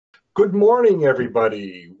Good morning,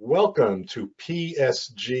 everybody. Welcome to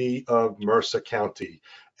PSG of Mercer County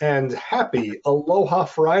and happy Aloha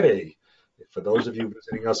Friday. For those of you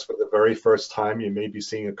visiting us for the very first time, you may be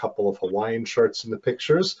seeing a couple of Hawaiian shirts in the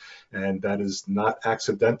pictures, and that is not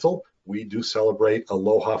accidental. We do celebrate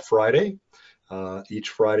Aloha Friday each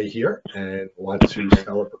Friday here and want to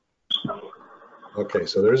celebrate. Okay,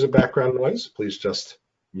 so there's a background noise. Please just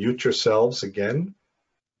mute yourselves again.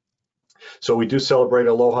 So we do celebrate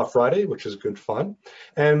Aloha Friday, which is good fun.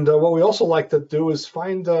 And what we also like to do is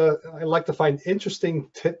I like to find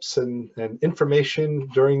interesting tips and information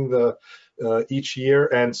during each year,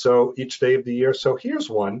 and so each day of the year. So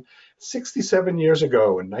here's one. 67 years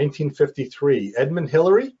ago in 1953, Edmund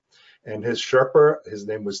Hillary and his Sherpa, his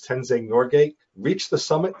name was Tenzing Norgay, reached the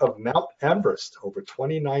summit of Mount Everest, over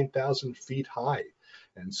 29,000 feet high.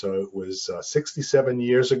 And so it was 67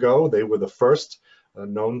 years ago. They were the first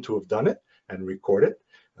known to have done it and record it.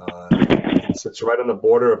 It sits right on the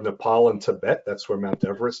border of Nepal and Tibet. That's where Mount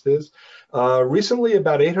Everest is. Recently,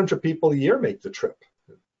 about 800 people a year make the trip.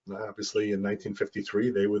 Obviously, in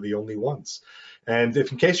 1953, they were the only ones. And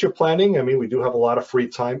if in case you're planning, I mean, we do have a lot of free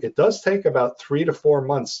time. It does take about 3 to 4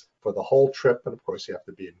 months for the whole trip. And of course, you have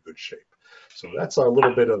to be in good shape. So that's our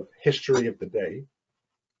little bit of history of the day.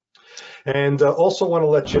 And also want to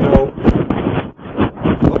let you know,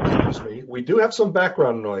 excuse me, we do have some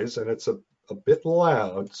background noise and it's a bit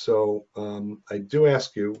loud. So I do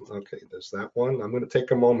ask you, okay, there's that one. I'm going to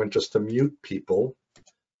take a moment just to mute people.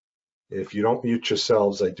 If you don't mute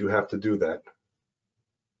yourselves, I do have to do that.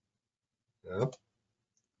 Yeah.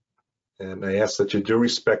 And I ask that you do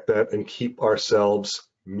respect that and keep ourselves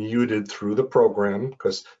muted through the program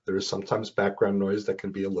because there is sometimes background noise that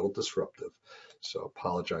can be a little disruptive. So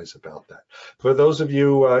apologize about that. For those of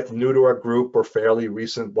you new to our group or fairly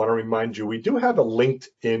recent, want to remind you, we do have a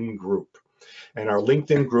LinkedIn group. And our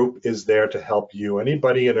LinkedIn group is there to help you,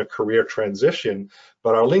 anybody in a career transition,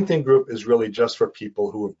 but our LinkedIn group is really just for people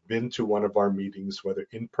who have been to one of our meetings, whether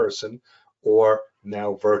in person or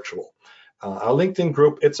now virtual. Our LinkedIn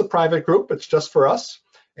group, it's a private group, it's just for us,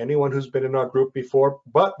 anyone who's been in our group before,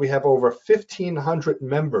 but we have over 1,500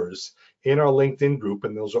 members in our LinkedIn group,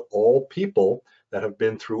 and those are all people that have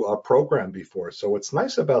been through our program before. So what's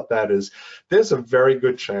nice about that is there's a very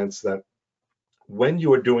good chance that when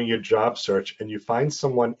you are doing your job search and you find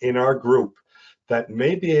someone in our group that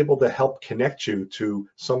may be able to help connect you to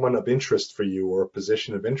someone of interest for you or a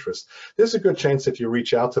position of interest, there's a good chance if you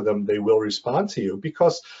reach out to them, they will respond to you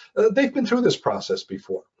because they've been through this process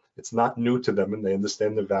before. It's not new to them and they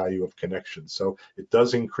understand the value of connection. So it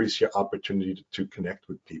does increase your opportunity to connect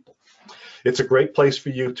with people. It's a great place for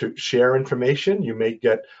you to share information. You may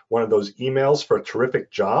get one of those emails for a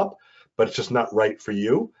terrific job, but it's just not right for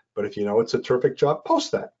you. But if you know it's a terrific job,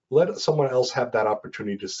 post that. Let someone else have that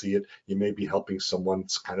opportunity to see it. You may be helping someone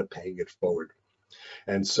kind of paying it forward.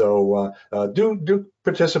 And so do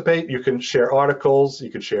participate. You can share articles.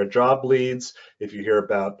 You can share job leads. If you hear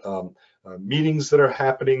about meetings that are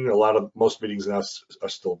happening, most meetings now are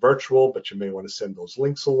still virtual, but you may want to send those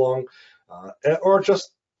links along. Or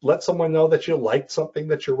just let someone know that you liked something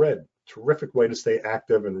that you read. Terrific way to stay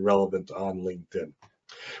active and relevant on LinkedIn.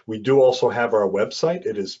 We do also have our website.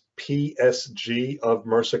 It is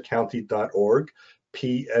psgofmercercounty.org,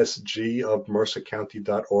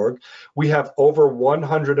 psgofmercercounty.org. We have over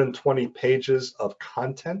 120 pages of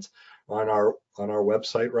content on our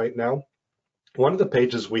website right now. One of the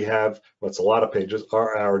pages we have, well, it's a lot of pages,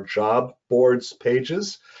 are our job boards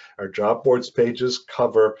pages. Our job boards pages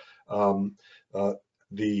cover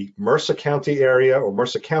the Mercer County area, or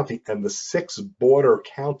Mercer County, and the 6 border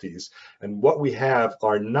counties. And what we have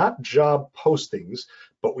are not job postings,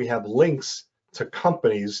 but we have links to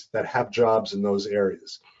companies that have jobs in those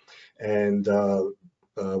areas. And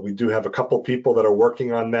we do have a couple people that are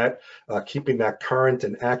working on that, keeping that current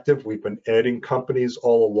and active. We've been adding companies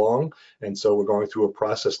all along, and so we're going through a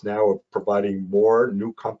process now of providing more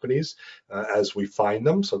new companies as we find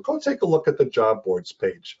them. So go take a look at the job boards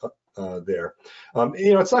page there.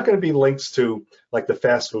 It's not going to be links to like the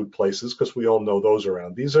fast food places because we all know those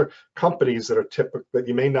around. These are companies that are typical that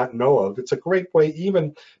you may not know of. It's a great way,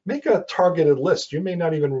 even make a targeted list. You may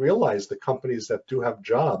not even realize the companies that do have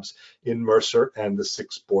jobs in Mercer and the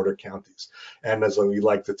 6 border counties. And as we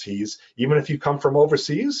like to tease, even if you come from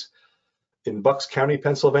overseas, in Bucks County,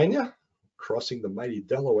 Pennsylvania, crossing the mighty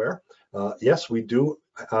Delaware, yes, we do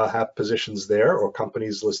have positions there or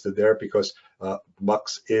companies listed there because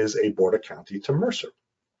Bucks is a border county to Mercer.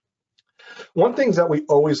 One thing that we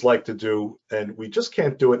always like to do, and we just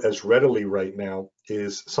can't do it as readily right now,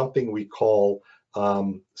 is something we call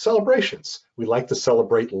celebrations. We like to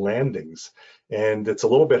celebrate landings, and it's a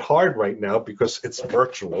little bit hard right now because it's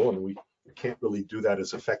virtual and we can't really do that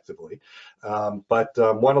as effectively. But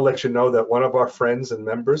want to let you know that one of our friends and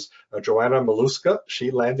members, Joanna Maluska,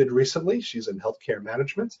 she landed recently. She's in healthcare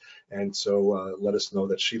management, and so let us know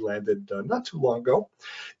that she landed not too long ago.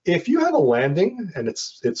 If you have a landing and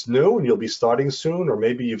it's new and you'll be starting soon, or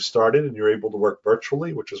maybe you've started and you're able to work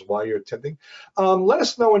virtually, which is why you're attending, let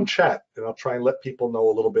us know in chat, and I'll try and let people know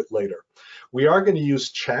a little bit later. We are going to use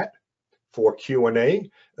chat for Q&A.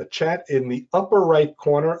 A chat in the upper right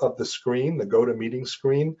corner of the screen, the GoToMeeting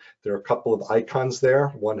screen. There are a couple of icons there.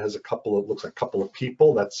 One has looks like a couple of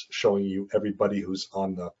people. That's showing you everybody who's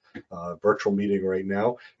on the virtual meeting right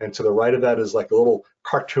now. And to the right of that is like a little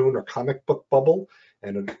cartoon or comic book bubble,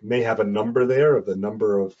 and it may have a number there of the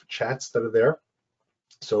number of chats that are there.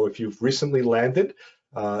 So if you've recently landed,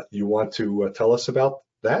 you want to tell us about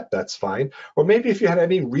that's fine. Or maybe if you had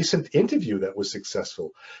any recent interview that was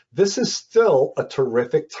successful. This is still a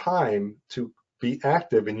terrific time to be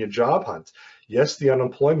active in your job hunt. Yes, the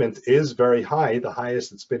unemployment is very high, the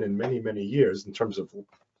highest it's been in many, many years in terms of,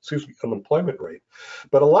 unemployment rate.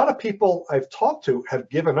 But a lot of people I've talked to have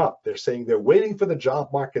given up. They're saying they're waiting for the job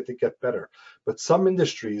market to get better. But some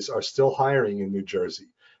industries are still hiring in New Jersey.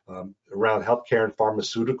 Around healthcare and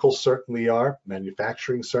pharmaceuticals certainly are.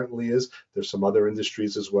 Manufacturing certainly is. There's some other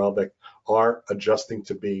industries as well that are adjusting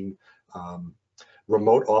to being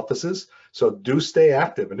remote offices. So do stay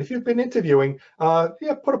active. And if you've been interviewing,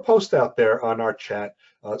 put a post out there on our chat.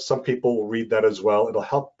 Some people will read that as well. It'll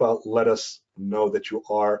help let us know that you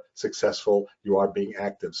are successful, you are being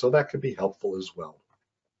active. So that can be helpful as well.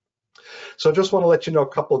 So just want to let you know a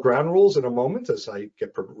couple of ground rules in a moment as I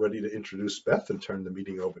get ready to introduce Beth and turn the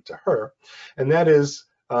meeting over to her. And that is,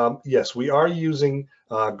 yes, we are using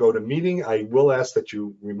GoToMeeting. I will ask that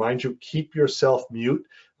you keep yourself mute.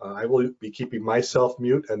 I will be keeping myself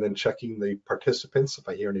mute and then checking the participants. If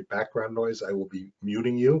I hear any background noise, I will be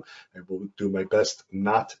muting you. I will do my best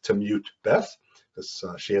not to mute Beth because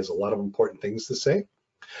she has a lot of important things to say.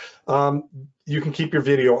 You can keep your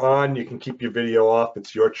video on, you can keep your video off.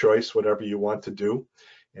 It's your choice, whatever you want to do.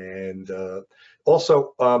 And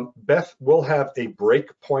also, Beth will have a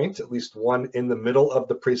break point, at least one in the middle of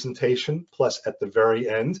the presentation, plus at the very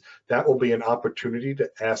end. That will be an opportunity to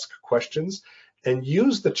ask questions. And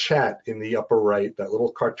use the chat in the upper right, that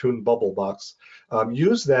little cartoon bubble box.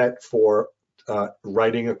 Use that for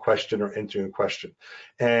writing a question or entering a question.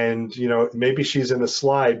 And maybe she's in a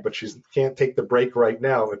slide, but she can't take the break right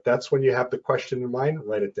now. If that's when you have the question in mind,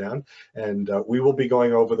 write it down. And we will be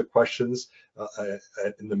going over the questions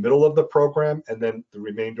in the middle of the program, and then the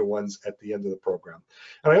remainder ones at the end of the program.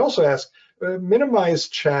 And I also ask, minimize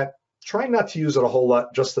chat. Try not to use it a whole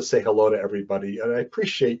lot just to say hello to everybody. And I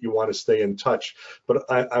appreciate you want to stay in touch, but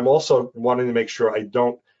I'm also wanting to make sure I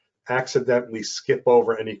don't accidentally skip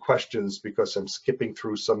over any questions because I'm skipping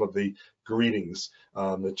through some of the greetings.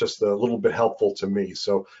 It's just a little bit helpful to me.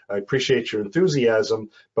 So I appreciate your enthusiasm,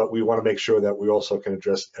 but we want to make sure that we also can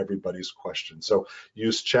address everybody's questions. So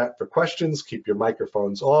use chat for questions, keep your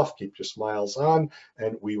microphones off, keep your smiles on,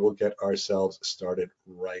 and we will get ourselves started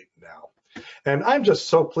right now. And I'm just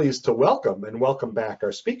so pleased to welcome back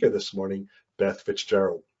our speaker this morning, Beth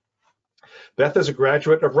Fitzgerald. Beth is a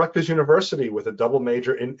graduate of Rutgers University with a double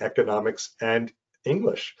major in economics and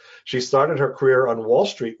English. She started her career on Wall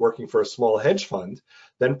Street working for a small hedge fund,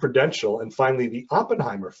 then Prudential, and finally the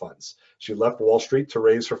Oppenheimer funds. She left Wall Street to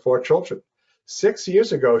raise her 4 children. 6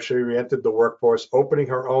 years ago, she re-entered the workforce, opening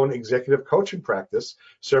her own executive coaching practice,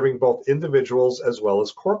 serving both individuals as well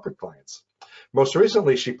as corporate clients. Most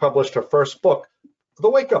recently, she published her first book, The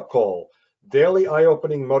Wake Up Call, Daily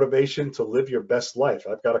Eye-Opening Motivation to Live Your Best Life.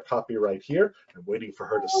 I've got a copy right here. I'm waiting for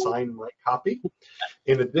her to sign my copy.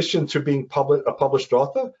 In addition to being a published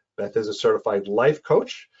author, Beth is a certified life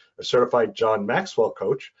coach, a certified John Maxwell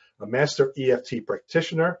coach, a master EFT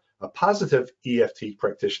practitioner, a positive EFT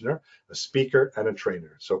practitioner, a speaker, and a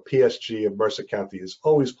trainer. So PSG of Mercer County is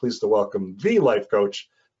always pleased to welcome the life coach,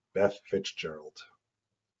 Beth Fitzgerald.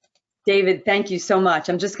 David, thank you so much.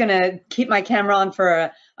 I'm just going to keep my camera on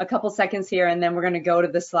for a couple seconds here, and then we're going to go to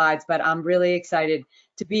the slides. But I'm really excited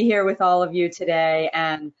to be here with all of you today.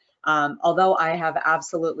 And although I have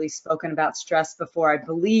absolutely spoken about stress before, I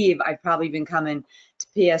believe I've probably been coming to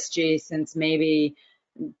PSG since maybe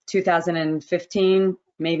 2015.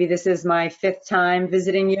 Maybe this is my 5th time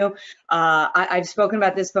visiting you. I've spoken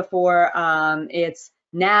about this before. It's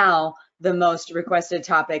now the most requested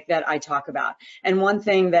topic that I talk about. And one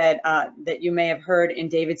thing that that you may have heard in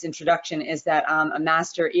David's introduction is that I'm a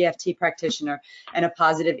master EFT practitioner and a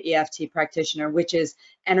positive EFT practitioner, which is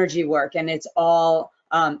energy work. And it's all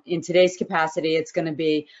in today's capacity, it's going to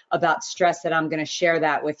be about stress that I'm going to share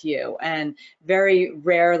that with you. And very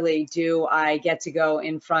rarely do I get to go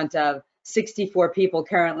in front of 64 people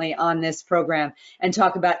currently on this program and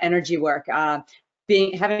talk about energy work.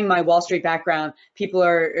 Having my Wall Street background, people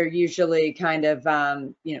are usually kind of,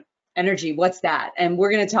 energy, what's that? And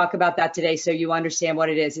we're going to talk about that today so you understand what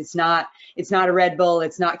it is. It's not a Red Bull,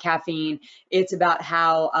 it's not caffeine. It's about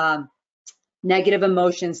how negative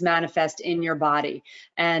emotions manifest in your body.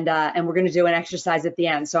 And we're going to do an exercise at the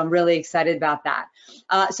end. So I'm really excited about that.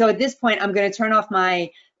 So at this point, I'm going to turn off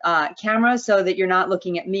my camera so that you're not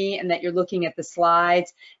looking at me and that you're looking at the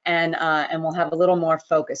slides, and we'll have a little more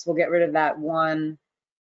focus. We'll get rid of that one.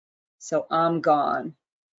 So I'm gone.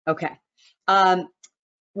 Okay.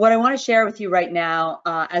 What I want to share with you right now,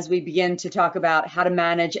 as we begin to talk about how to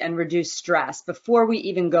manage and reduce stress, before we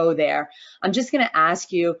even go there, I'm just going to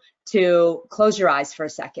ask you to close your eyes for a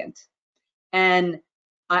second. And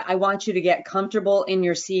I want you to get comfortable in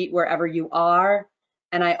your seat wherever you are.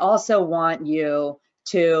 And I also want you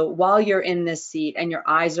to, while you're in this seat and your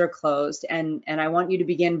eyes are closed, and I want you to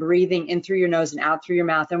begin breathing in through your nose and out through your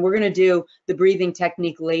mouth. And we're going to do the breathing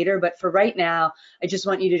technique later, but for right now, I just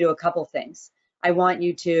want you to do a couple things. I want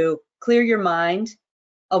you to clear your mind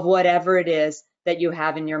of whatever it is that you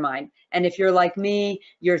have in your mind. And if you're like me,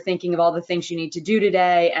 you're thinking of all the things you need to do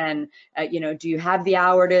today, and do you have the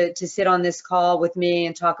hour to sit on this call with me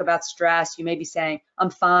and talk about stress? You may be saying, I'm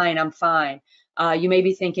fine, I'm fine. You may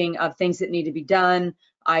be thinking of things that need to be done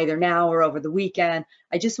either now or over the weekend.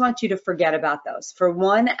 I just want you to forget about those. For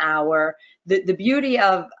 1 hour, the beauty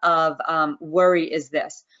of worry is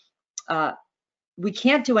this. We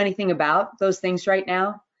can't do anything about those things right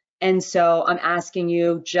now. And so I'm asking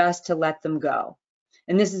you just to let them go.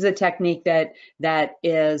 And this is a technique that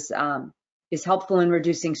is helpful in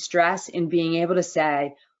reducing stress, in being able to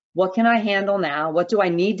say, what can I handle now? What do I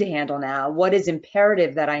need to handle now? What is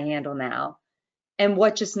imperative that I handle now? And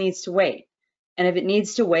what just needs to wait? And if it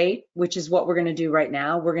needs to wait, which is what we're going to do right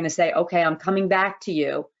now, we're going to say, okay, I'm coming back to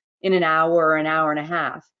you in an hour or an hour and a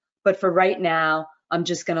half. But for right now, I'm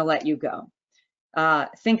just going to let you go.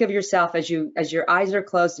 Think of yourself as your eyes are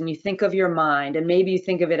closed and you think of your mind, and maybe you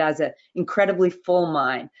think of it as an incredibly full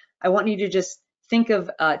mind. I want you to just think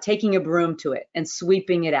of taking a broom to it and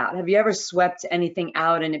sweeping it out. Have you ever swept anything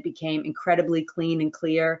out and it became incredibly clean and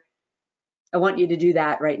clear? I want you to do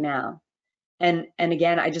that right now. And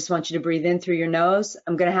again, I just want you to breathe in through your nose.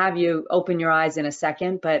 I'm going to have you open your eyes in a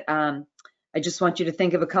second, but I just want you to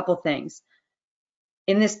think of a couple things.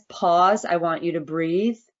 In this pause, I want you to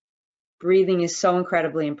breathe. Breathing is so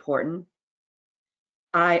incredibly important.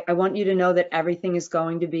 I want you to know that everything is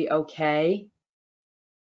going to be okay,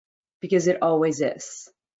 because it always is.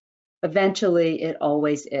 Eventually, it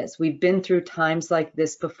always is. We've been through times like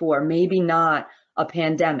this before, maybe not a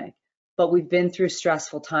pandemic, but we've been through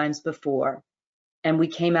stressful times before, and we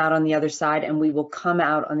came out on the other side, and we will come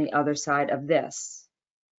out on the other side of this.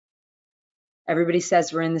 Everybody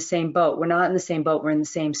says we're in the same boat. We're not in the same boat, we're in the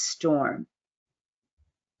same storm.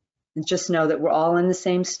 And just know that we're all in the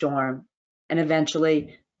same storm, and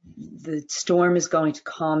eventually the storm is going to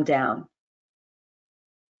calm down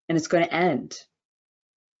and it's going to end.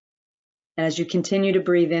 And as you continue to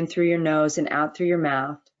breathe in through your nose and out through your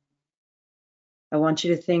mouth, I want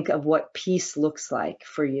you to think of what peace looks like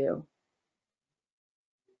for you.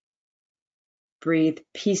 Breathe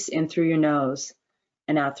peace in through your nose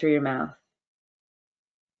and out through your mouth.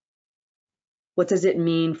 What does it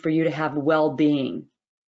mean for you to have well-being?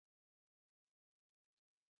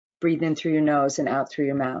 Breathe in through your nose and out through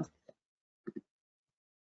your mouth.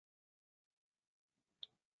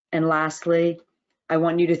 And lastly, I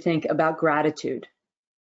want you to think about gratitude.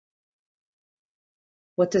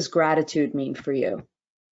 What does gratitude mean for you?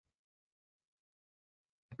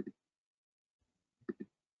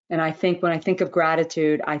 And I think when I think of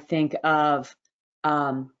gratitude, I think of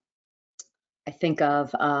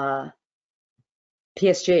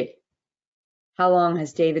PSG. How long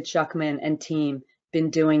has David Schuckman and team been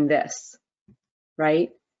doing this,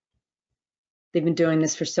 right? They've been doing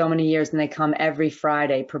this for so many years, and they come every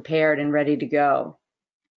Friday prepared and ready to go.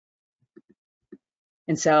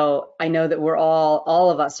 And so I know that we're all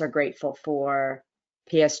of us are grateful for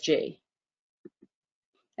PSG.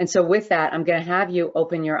 And so with that, I'm going to have you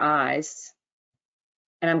open your eyes,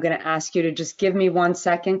 and I'm going to ask you to just give me 1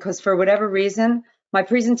 second, because for whatever reason, my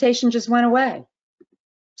presentation just went away.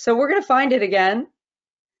 So we're going to find it again.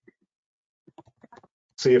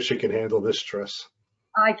 See if she can handle this stress.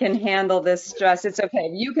 I can handle this stress. It's okay.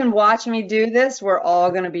 If you can watch me do this, we're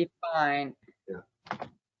all going to be fine. Yeah.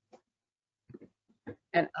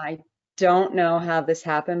 And I don't know how this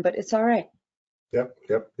happened, but it's all right. Yep.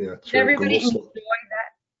 Yeah. Did everybody enjoy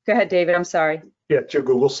that? Go ahead, David. I'm sorry. Yeah, it's your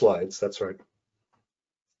Google Slides. That's right.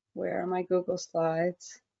 Where are my Google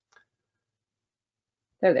Slides?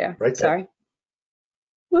 They're there. Right there. Sorry.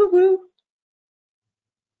 Woo woo.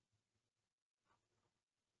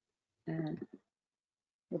 And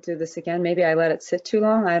we'll do this again. Maybe I let it sit too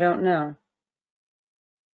long. I don't know.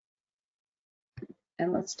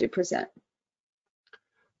 And let's do present.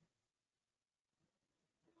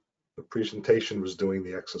 The presentation was doing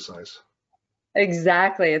the exercise.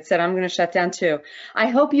 Exactly. It said, I'm going to shut down too. I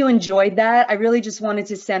hope you enjoyed that. I really just wanted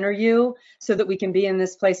to center you so that we can be in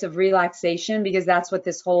this place of relaxation, because that's what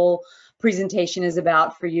this whole presentation is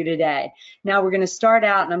about for you today. Now we're going to start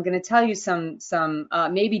out, and I'm going to tell you some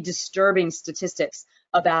maybe disturbing statistics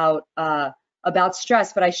about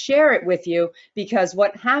stress, but I share it with you because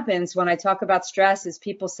what happens when I talk about stress is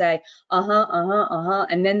people say,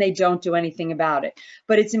 and then they don't do anything about it.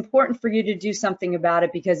 But it's important for you to do something about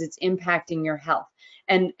it because it's impacting your health.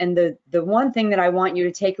 And the one thing that I want you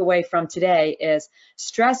to take away from today is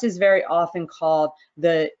stress is very often called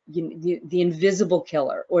the invisible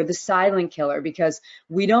killer or the silent killer, because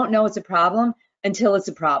we don't know it's a problem until it's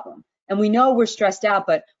a problem. And we know we're stressed out,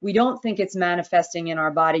 but we don't think it's manifesting in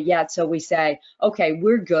our body yet. So we say, okay,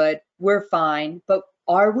 we're good, we're fine. But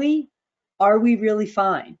are we? Are we really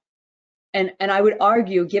fine? And I would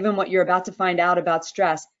argue, given what you're about to find out about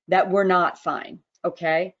stress, that we're not fine,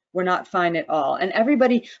 okay? We're not fine at all. And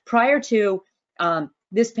everybody, prior to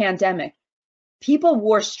this pandemic, people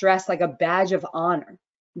wore stress like a badge of honor.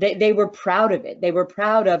 They were proud of it. They were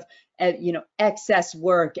proud of excess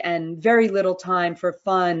work and very little time for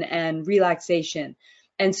fun and relaxation.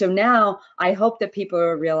 And so now I hope that people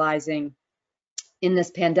are realizing in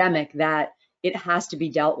this pandemic that it has to be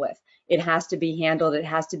dealt with. It has to be handled. It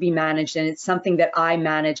has to be managed. And it's something that I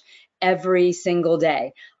manage every single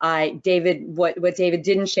day. What David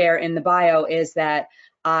didn't share in the bio is that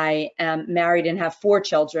I am married and have 4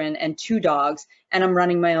 children and 2 dogs, and I'm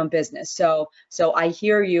running my own business. So I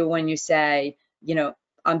hear you when you say,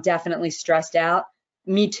 I'm definitely stressed out.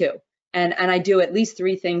 Me too. And I do at least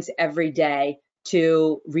 3 things every day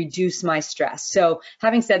to reduce my stress. So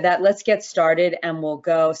having said that, let's get started and we'll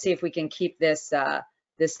go see if we can keep this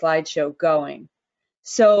slideshow going.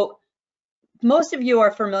 So most of you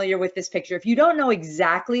are familiar with this picture. If you don't know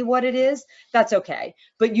exactly what it is, that's okay.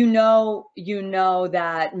 But you know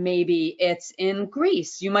that maybe it's in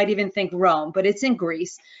Greece. You might even think Rome, but it's in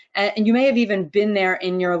Greece. And you may have even been there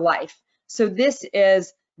in your life. So this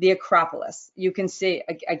is the Acropolis. You can see,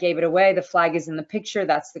 I gave it away. The flag is in the picture.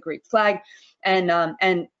 That's the Greek flag.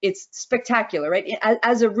 And it's spectacular, right?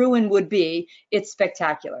 As a ruin would be, it's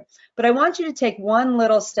spectacular. But I want you to take one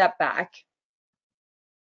little step back.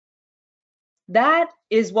 That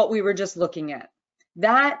is what we were just looking at.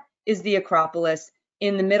 That is the Acropolis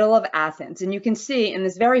in the middle of Athens. And you can see in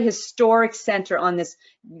this very historic center on this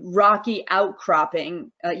rocky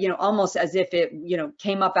outcropping, almost as if it,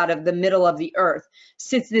 came up out of the middle of the earth,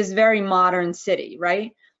 sits this very modern city,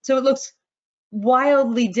 right? So it looks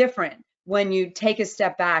wildly different when you take a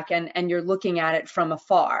step back and you're looking at it from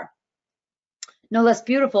afar. No less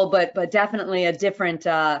beautiful, but definitely a different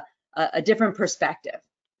perspective.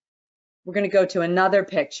 We're going to go to another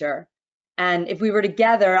picture. And if we were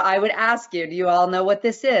together, I would ask you, do you all know what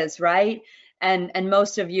this is, right? And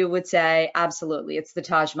most of you would say, absolutely, it's the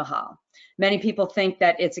Taj Mahal. Many people think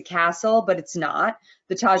that it's a castle, but it's not.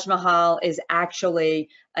 The Taj Mahal is actually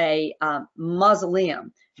a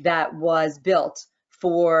mausoleum that was built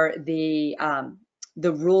for the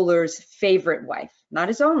ruler's favorite wife, not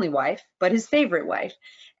his only wife, but his favorite wife.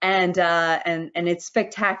 And it's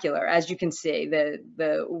spectacular, as you can see.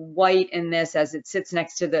 The white in this, as it sits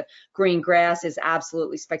next to the green grass, is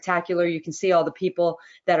absolutely spectacular. You can see all the people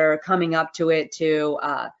that are coming up to it to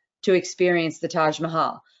experience the Taj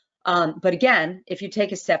Mahal. But again, if you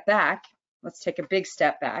take a step back, let's take a big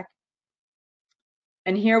step back.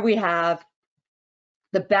 And here we have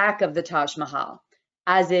the back of the Taj Mahal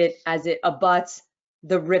as it abuts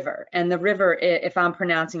the river. And the river, if I'm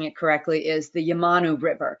pronouncing it correctly, is the Yamanu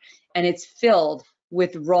River, and it's filled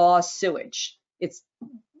with raw sewage. It's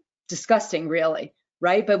disgusting, really,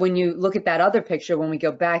 right? But when you look at that other picture, when we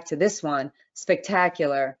go back to this one,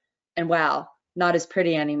 spectacular, and wow, not as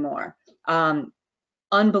pretty anymore.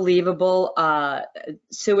 unbelievable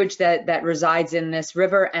sewage that resides in this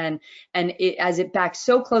river, and as it backs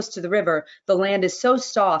so close to the river, the land is so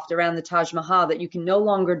soft around the Taj Mahal that you can no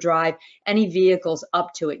longer drive any vehicles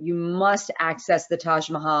up to it. You must access the Taj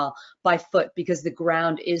Mahal by foot because the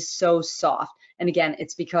ground is so soft. And again,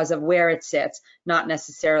 it's because of where it sits, not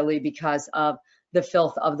necessarily because of the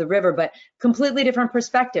filth of the river, but completely different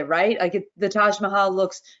perspective, right? Like the Taj Mahal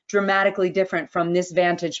looks dramatically different from this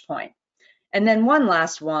vantage point. And then one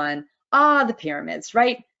last one, the pyramids,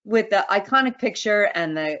 right? With the iconic picture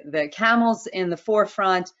and the camels in the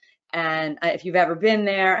forefront. And if you've ever been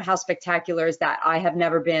there, how spectacular is that? I have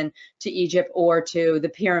never been to Egypt or to the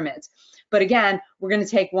pyramids. But again, we're going to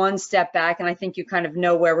take one step back, and I think you kind of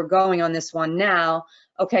know where we're going on this one now.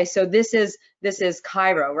 Okay, so this is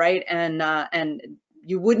Cairo, right? And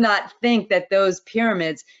you would not think that those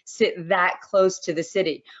pyramids sit that close to the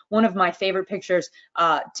city. One of my favorite pictures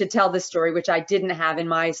to tell this story, which I didn't have in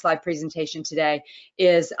my slide presentation today,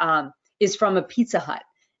 is from a Pizza Hut.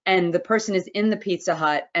 And the person is in the Pizza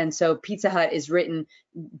Hut, and so Pizza Hut is written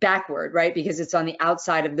backward, right? Because it's on the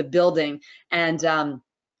outside of the building, and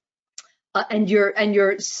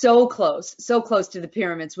you're so close to the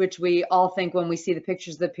pyramids, which we all think when we see the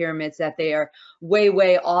pictures of the pyramids that they are way,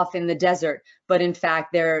 way off in the desert. But in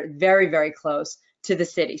fact, they're very, very close to the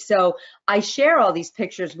city. So I share all these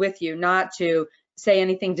pictures with you, not to say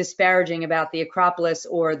anything disparaging about the Acropolis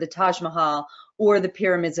or the Taj Mahal or the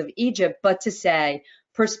pyramids of Egypt, but to say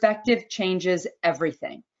perspective changes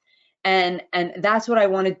everything. And that's what I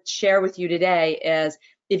want to share with you today is,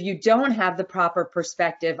 if you don't have the proper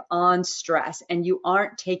perspective on stress and you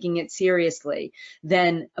aren't taking it seriously,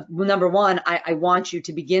 then number one, I want you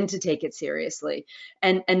to begin to take it seriously.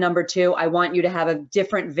 And number two, I want you to have a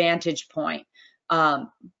different vantage point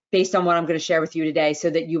based on what I'm going to share with you today, so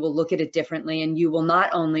that you will look at it differently and you will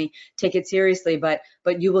not only take it seriously, but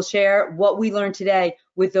you will share what we learned today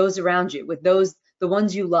with those around you, with the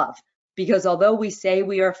ones you love. Because although we say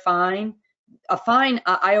we are fine,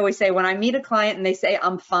 I always say when I meet a client and they say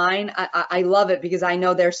I'm fine, I love it because I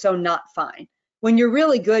know they're so not fine. When you're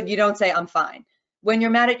really good, you don't say I'm fine. When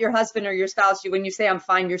you're mad at your husband or your spouse, when you say I'm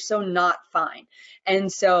fine, you're so not fine.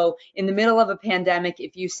 And so in the middle of a pandemic,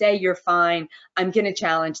 if you say you're fine, I'm going to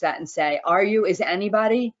challenge that and say, are you? Is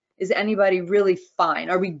anybody really fine?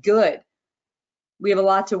 Are we good? We have a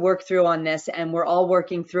lot to work through on this, and we're all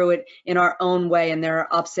working through it in our own way, and there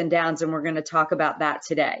are ups and downs, and we're going to talk about that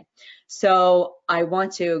today. So I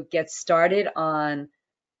want to get started on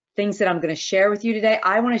things that I'm going to share with you today.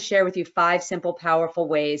 I want to share with you 5 simple, powerful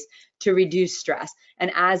ways to reduce stress.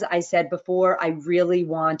 And as I said before, I really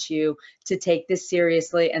want you to take this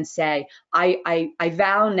seriously and say, I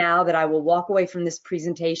vow now that I will walk away from this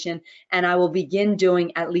presentation and I will begin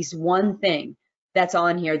doing at least one thing that's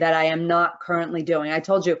on here that I am not currently doing. I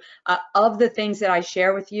told you, of the things that I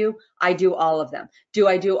share with you, I do all of them. Do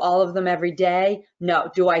I do all of them every day?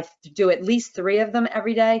 No. Do I do at least 3 of them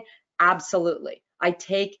every day? Absolutely. I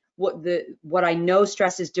take what I know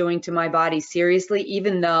stress is doing to my body seriously,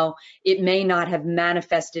 even though it may not have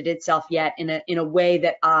manifested itself yet in a way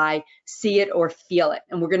that I see it or feel it.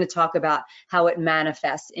 And we're going to talk about how it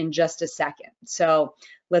manifests in just a second. So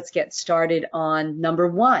let's get started on number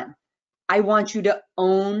 1. I want you to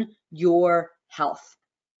own your health.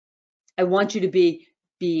 I want you to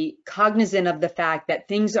be cognizant of the fact that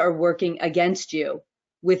things are working against you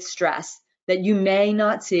with stress that you may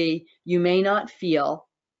not see, you may not feel,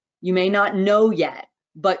 you may not know yet,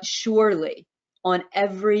 but surely on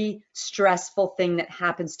every stressful thing that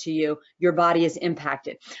happens to you, your body is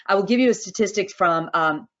impacted. I will give you a statistic from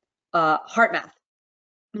HeartMath.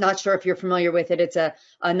 Not sure if you're familiar with it. It's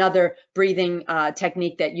another breathing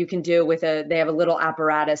technique that you can do with they have a little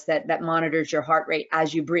apparatus that monitors your heart rate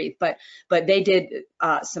as you breathe. But they did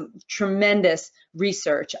some tremendous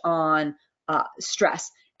research on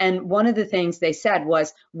stress. And one of the things they said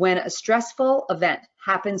was, when a stressful event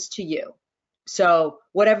happens to you, so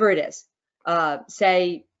whatever it is,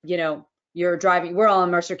 say, you're driving, we're all in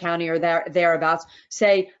Mercer County or thereabouts,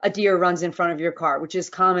 say a deer runs in front of your car, which is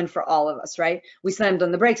common for all of us, right? We slammed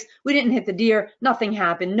on the brakes, we didn't hit the deer, nothing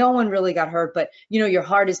happened, no one really got hurt, but your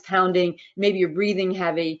heart is pounding, maybe you're breathing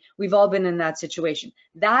heavy. We've all been in that situation.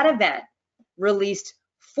 That event released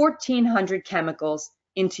 1,400 chemicals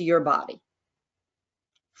into your body.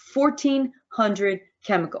 1,400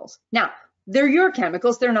 chemicals. Now, they're your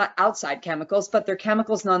chemicals, they're not outside chemicals, but they're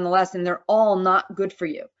chemicals nonetheless, and they're all not good for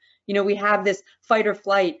you. We have this fight or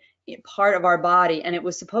flight part of our body, and it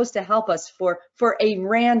was supposed to help us for a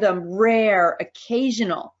random, rare,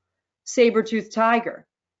 occasional saber-toothed tiger.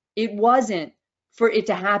 It wasn't for it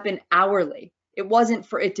to happen hourly. It wasn't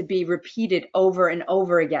for it to be repeated over and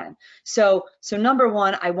over again. So number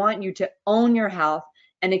one, I want you to own your health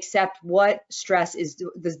and accept what stress is,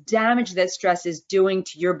 the damage that stress is doing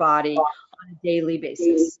to your body on a daily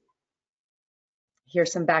basis.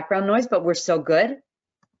 Here's some background noise, but we're so good.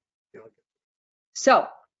 So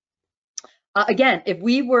again, if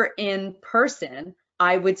we were in person,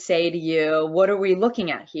 I would say to you, what are we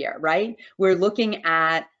looking at here, right? We're looking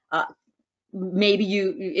at maybe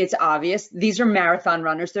it's obvious. These are marathon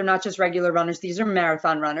runners. They're not just regular runners. These are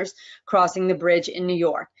marathon runners crossing the bridge in New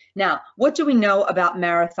York. Now, what do we know about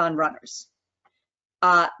marathon runners?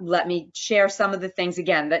 Let me share some of the things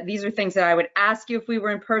again. That these are things that I would ask you if we were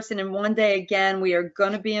in person, and one day again, we are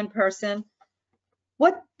going to be in person.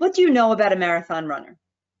 What do you know about a marathon runner?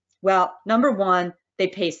 Well, number one, they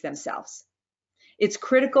pace themselves. It's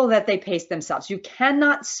critical that they pace themselves. You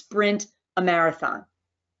cannot sprint a marathon.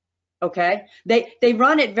 Okay, they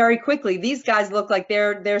run it very quickly. These guys look like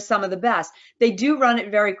they're some of the best. They do run it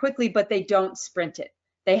very quickly, but they don't sprint it.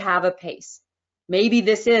 They have a pace. Maybe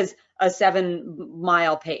this is a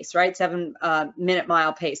 7-mile pace, right? 7-minute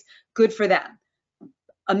mile pace. Good for them.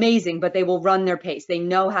 Amazing, but they will run their pace. They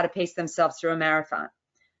know how to pace themselves through a marathon.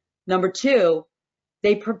 Number two,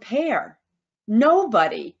 they prepare.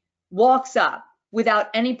 Nobody walks up without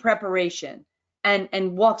any preparation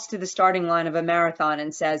and walks to the starting line of a marathon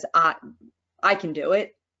and says, I can do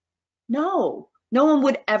it. No one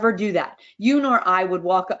would ever do that. You nor I would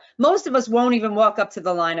walk up. Most of us won't even walk up to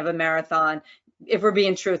the line of a marathon, if we're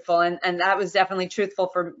being truthful. And that is definitely truthful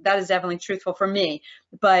for me.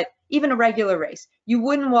 But even a regular race, you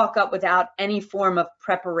wouldn't walk up without any form of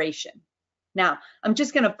preparation. Now, I'm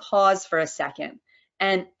just going to pause for a second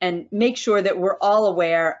and make sure that we're all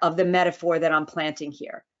aware of the metaphor that I'm planting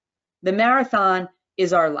here. The marathon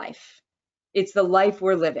is our life. It's the life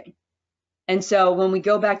we're living. And so when we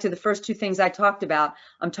go back to the first two things I talked about,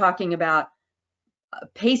 I'm talking about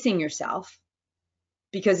pacing yourself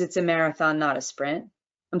because it's a marathon, not a sprint.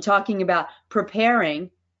 I'm talking about preparing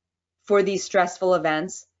for these stressful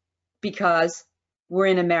events because we're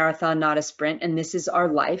in a marathon, not a sprint, and this is our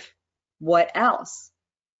life. What else?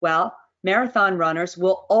 Well, marathon runners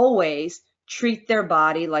will always treat their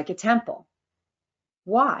body like a temple.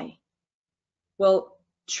 Why? Well,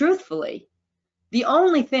 truthfully, the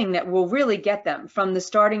only thing that will really get them from the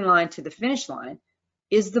starting line to the finish line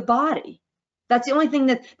is the body. That's the only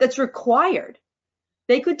thing that's required.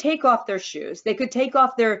 They could take off their shoes. They could take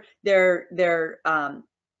off their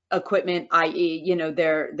equipment, i.e.,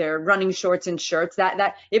 their running shorts and shirts.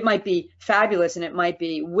 That it might be fabulous and it might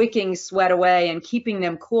be wicking sweat away and keeping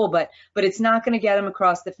them cool, but it's not going to get them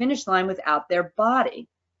across the finish line without their body.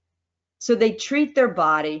 So they treat their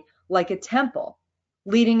body like a temple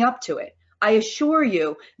leading up to it. I assure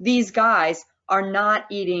you, these guys are not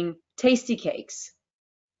eating tasty cakes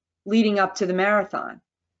leading up to the marathon.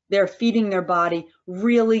 They're feeding their body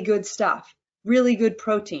really good stuff, really good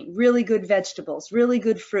protein, really good vegetables, really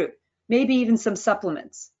good fruit, maybe even some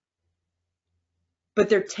supplements. But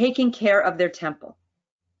they're taking care of their temple.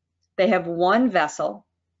 They have one vessel,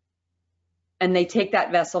 and they take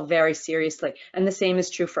that vessel very seriously. And the same is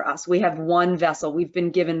true for us. We have one vessel. We've been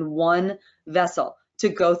given one vessel to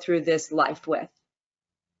go through this life with,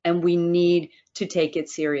 and we need to take it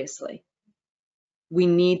seriously. We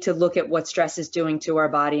need to look at what stress is doing to our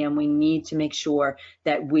body, and we need to make sure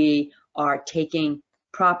that we are taking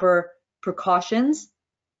proper precautions.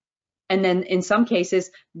 And then in some cases,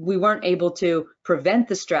 we weren't able to prevent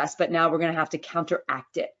the stress, but now we're going to have to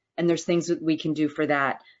counteract it. And there's things that we can do for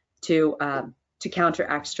that to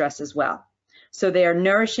counteract stress as well. So they are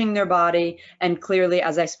nourishing their body, and clearly,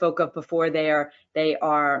 as I spoke of before, they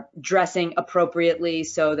are dressing appropriately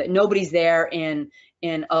so that nobody's there in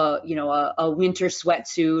a winter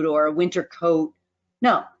sweatsuit or a winter coat.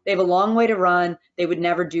 No, they have a long way to run. They would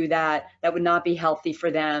never do that. That would not be healthy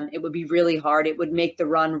for them. It would be really hard. It would make the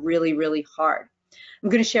run really, really hard. I'm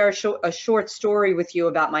going to share a short story with you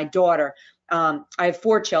about my daughter. I have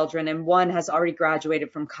 4 children, and one has already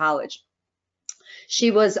graduated from college.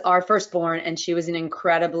 She was our firstborn, and she was an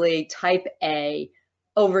incredibly type A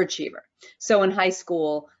overachiever. So in high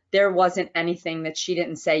school, there wasn't anything that she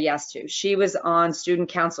didn't say yes to. She was on student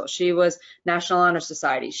council. She was National Honor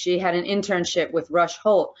Society. She had an internship with Rush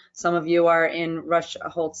Holt. Some of you are in Rush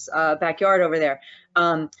Holt's backyard over there.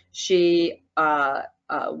 She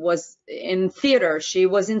was in theater. She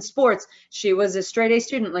was in sports. She was a straight A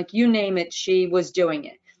student. Like, you name it, she was doing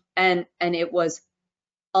it. And it was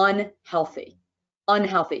unhealthy.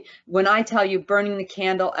 unhealthy. When I tell you burning the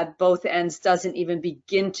candle at both ends doesn't even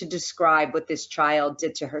begin to describe what this child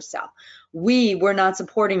did to herself. We were not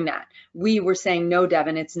supporting that. We were saying, no,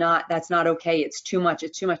 Devin, that's not okay. It's too much.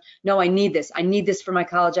 It's too much. No, I need this. I need this for my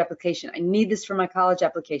college application. I need this for my college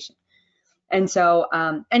application. And so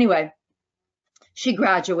anyway, she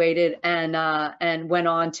graduated and went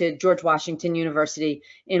on to George Washington University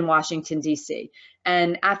in Washington, D.C.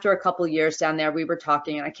 And after a couple of years down there, we were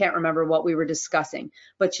talking, and I can't remember what we were discussing,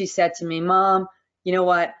 but she said to me, Mom, you know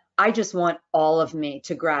what? I just want all of me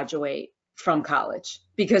to graduate from college,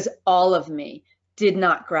 because all of me did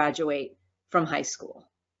not graduate from high school.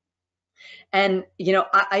 And, you know,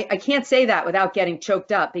 I can't say that without getting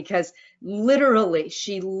choked up, because literally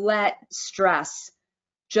she let stress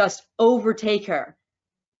just overtake her.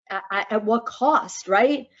 At what cost,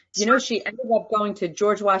 right? You know, she ended up going to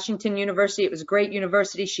George Washington University. It was a great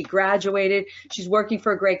university. She graduated. She's working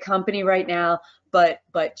for a great company right now, but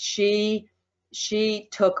she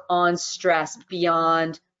took on stress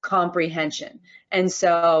beyond comprehension. And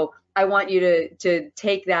so I want you to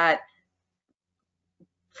take that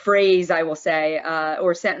phrase, I will say,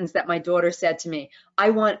 or sentence that my daughter said to me. I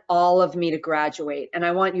want all of me to graduate, and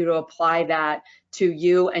I want you to apply that to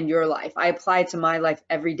you and your life. I apply it to my life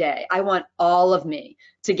every day. I want all of me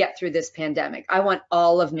to get through this pandemic. I want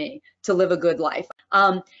all of me to live a good life.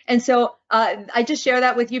 And so I just share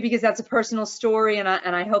that with you because that's a personal story, and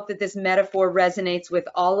I hope that this metaphor resonates with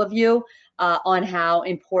all of you on how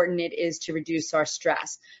important it is to reduce our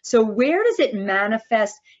stress. So where does it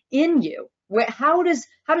manifest in you? How does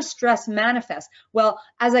stress manifest? Well,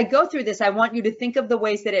 as I go through this, I want you to think of the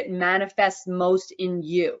ways that it manifests most in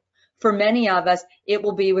you. For many of us, it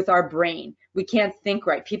will be with our brain. We can't think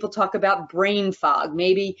right. People talk about brain fog.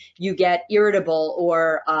 Maybe you get irritable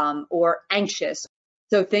or anxious.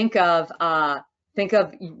 So think of how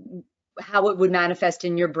it would manifest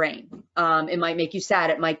in your brain. It might make you sad.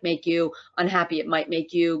 It might make you unhappy. It might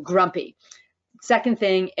make you grumpy. Second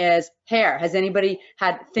thing is hair. Has anybody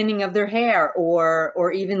had thinning of their hair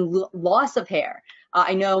or even loss of hair?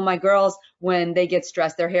 I know my girls, when they get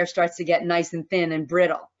stressed, their hair starts to get nice and thin and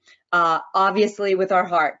brittle. Obviously with our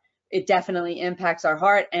heart, it definitely impacts our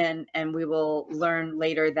heart, and we will learn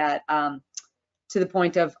later that to the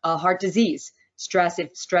point of heart disease.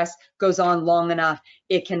 If stress goes on long enough,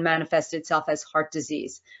 it can manifest itself as heart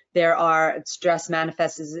disease. Stress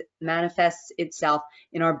manifests itself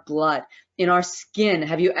in our blood, in our skin.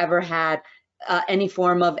 Have you ever had any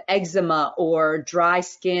form of eczema or dry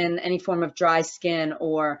skin, any form of dry skin,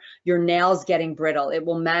 or your nails getting brittle? It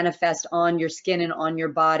will manifest on your skin and on your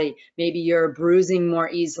body. Maybe you're bruising more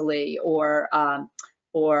easily, or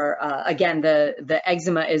again, the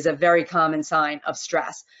eczema is a very common sign of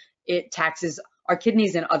stress. It taxes our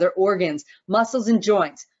kidneys and other organs, muscles and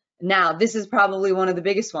joints. Now, this is probably one of the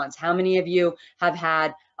biggest ones. How many of you have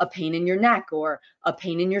had a pain in your neck or a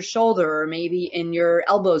pain in your shoulder or maybe in your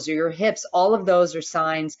elbows or your hips? All of those are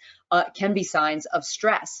signs, can be signs of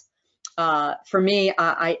stress. For me,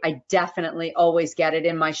 I definitely always get it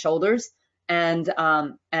in my shoulders, and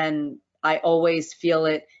I always feel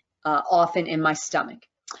it often in my stomach.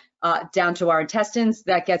 Down to our intestines,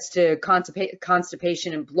 that gets to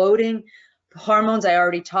constipation and bloating. Hormones, I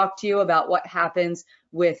already talked to you about what happens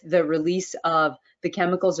with the release of the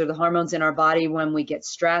chemicals or the hormones in our body when we get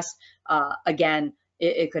stressed. Again,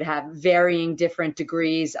 it could have varying different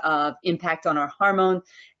degrees of impact on our hormone,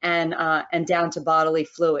 and down to bodily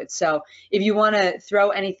fluids. So if you want to throw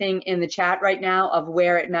anything in the chat right now of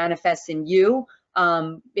where it manifests in you,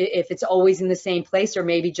 if it's always in the same place, or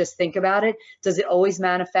maybe just think about it, does it always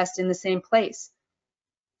manifest in the same place?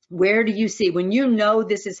 Where do you see, when you know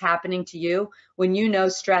this is happening to you, when you know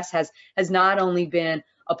stress has not only been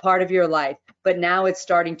a part of your life, but now it's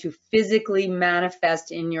starting to physically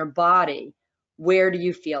manifest in your body, where do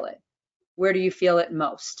you feel it? Where do you feel it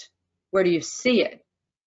most? Where do you see it?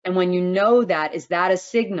 And when you know that, is that a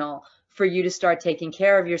signal for you to start taking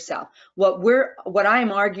care of yourself? What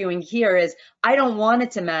I'm arguing here is, I don't want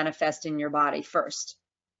it to manifest in your body first.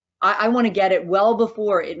 I want to get it well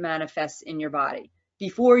before it manifests in your body,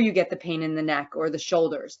 before you get the pain in the neck or the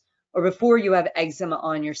shoulders, or before you have eczema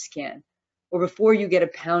on your skin, or before you get a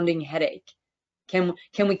pounding headache. Can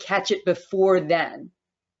we catch it before then?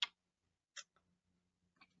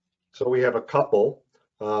 So we have a couple.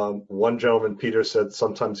 One gentleman, Peter, said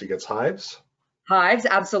sometimes he gets hives. Hives,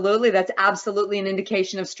 absolutely. That's absolutely an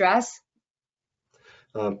indication of stress.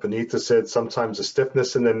 Panita said sometimes a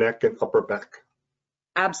stiffness in the neck and upper back.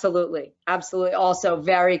 Absolutely, absolutely. Also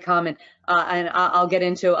very common. And I'll get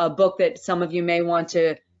into a book that some of you may want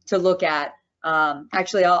to look at.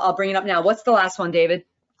 Actually, I'll bring it up now. What's the last one, David?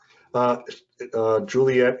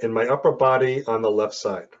 Juliet, in my upper body on the left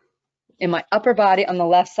side. In my upper body on the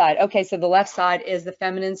left side. Okay, so the left side is the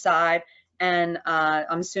feminine side, and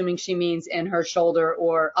I'm assuming she means in her shoulder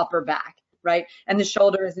or upper back, right? And the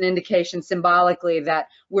shoulder is an indication symbolically that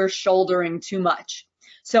we're shouldering too much.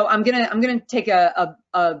 So I'm gonna take a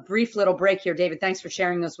brief little break here, David. Thanks for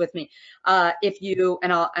sharing this with me. If you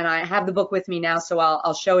and I have the book with me now, so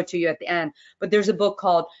I'll show it to you at the end. But there's a book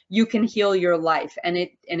called "You Can Heal Your Life," and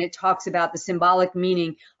it talks about the symbolic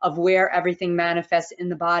meaning of where everything manifests in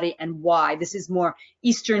the body and why. This is more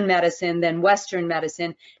Eastern medicine than Western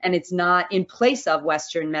medicine, and it's not in place of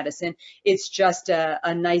Western medicine. It's just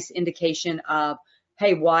a nice indication of,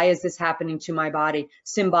 hey, why is this happening to my body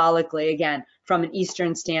symbolically, again, from an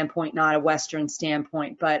Eastern standpoint, not a Western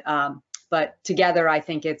standpoint, but together I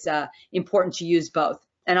think it's important to use both.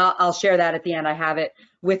 And I'll share that at the end. I have it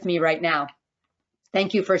with me right now.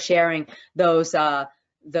 Thank you for sharing those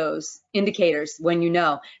indicators when you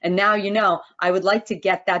know. And now you know. I would like to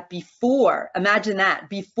get that before, imagine that,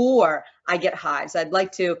 before I get hives. I'd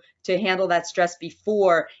like to handle that stress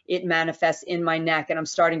before it manifests in my neck, and I'm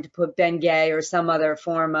starting to put Bengay or some other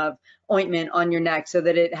form of ointment on your neck so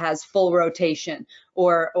that it has full rotation,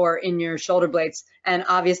 or in your shoulder blades. And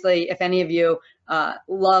obviously, if any of you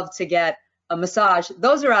love to get a massage,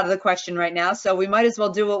 those are out of the question right now, so we might as well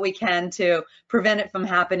do what we can to prevent it from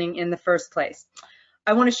happening in the first place.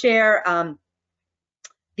 I want to share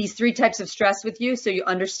these 3 types of stress with you so you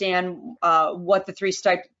understand what the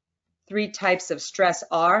three types of stress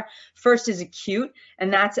are. First is acute,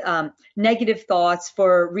 and that's negative thoughts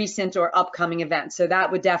for recent or upcoming events. So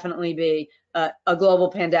that would definitely be a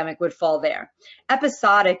global pandemic would fall there.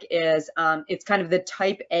 Episodic is, it's kind of the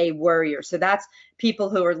type A worrier. So that's people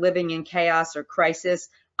who are living in chaos or crisis.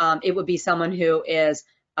 It would be someone who is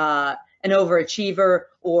an overachiever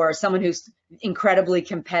or someone who's incredibly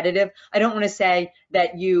competitive. I don't want to say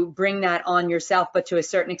that you bring that on yourself, but to a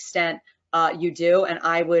certain extent, you do, and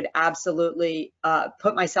I would absolutely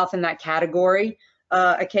put myself in that category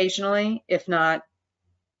occasionally, if not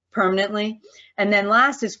permanently. And then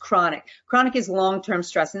last is chronic. Chronic is long-term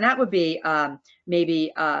stress, and that would be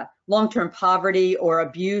maybe long-term poverty or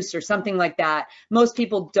abuse or something like that. Most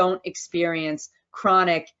people don't experience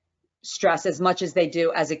chronic stress as much as they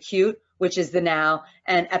do as acute, which is the now,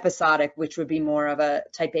 and episodic, which would be more of a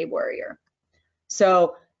type A worrier.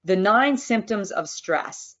 So the 9 symptoms of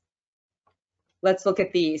stress. Let's look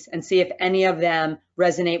at these and see if any of them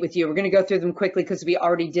resonate with you. We're going to go through them quickly because we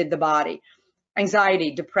already did the body.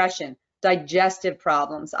 Anxiety, depression, digestive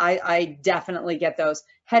problems. I definitely get those.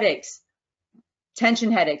 Headaches,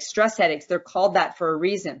 tension headaches, stress headaches. They're called that for a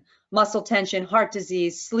reason. Muscle tension, heart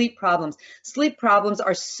disease, sleep problems. Sleep problems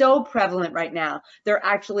are so prevalent right now. They're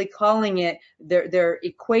actually calling it, they're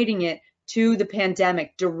equating it to the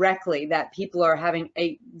pandemic directly, that people are having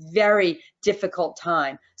a very difficult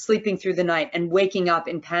time sleeping through the night and waking up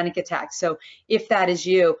in panic attacks. So if that is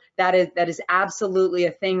you, that is absolutely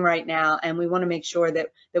a thing right now, and we want to make sure that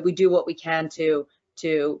we do what we can to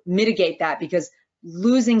mitigate that, because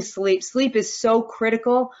losing sleep is so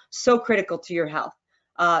critical to your health.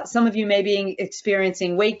 Some of you may be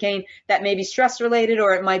experiencing weight gain that may be stress related,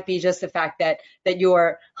 or it might be just the fact that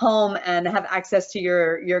you're home and have access to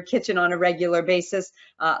your kitchen on a regular basis,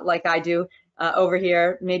 like I do over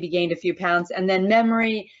here, maybe gained a few pounds. And then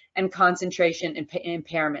memory and concentration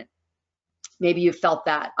impairment. Maybe you felt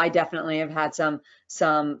that. I definitely have had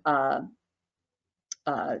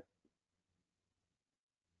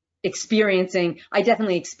I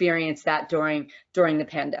definitely experienced that during the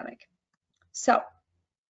pandemic. So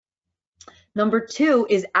number 2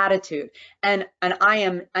 is attitude. And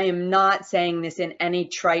I am not saying this in any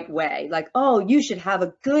trite way, like, oh, you should have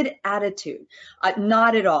a good attitude.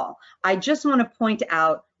 Not at all. I just want to point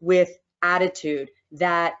out with attitude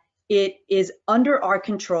that it is under our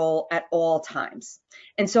control at all times.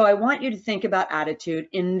 And so I want you to think about attitude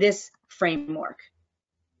in this framework.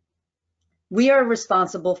 We are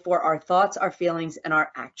responsible for our thoughts, our feelings, and our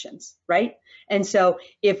actions, right? And so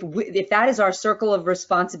if that is our circle of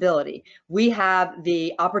responsibility, we have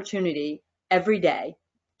the opportunity every day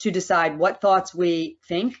to decide what thoughts we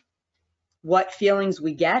think, what feelings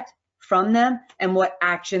we get from them, and what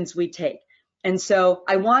actions we take. And so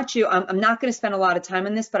I want you, I'm not going to spend a lot of time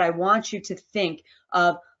on this, but I want you to think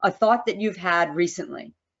of a thought that you've had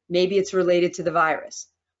recently. Maybe it's related to the virus.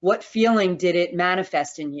 What feeling did it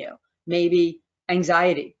manifest in you? Maybe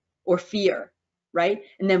anxiety or fear, right?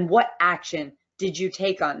 And then what action did you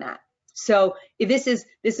take on that? So this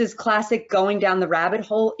is classic going down the rabbit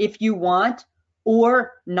hole if you want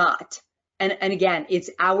or not. And again,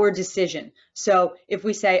 it's our decision. So if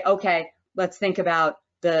we say, okay, let's think about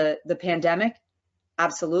The pandemic,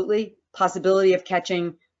 absolutely. Possibility of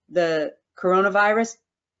catching the coronavirus,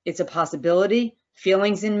 it's a possibility.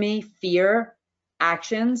 Feelings in me, fear,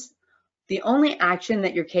 actions. The only action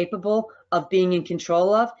that you're capable of being in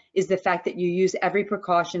control of is the fact that you use every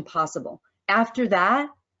precaution possible. After that,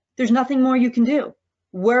 there's nothing more you can do.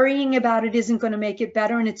 Worrying about it isn't going to make it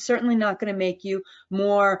better, and it's certainly not going to make you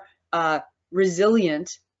more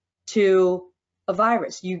resilient to a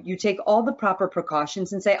virus. You take all the proper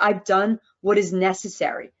precautions and say, I've done what is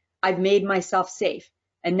necessary. I've made myself safe.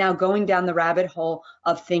 And now going down the rabbit hole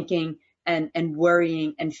of thinking and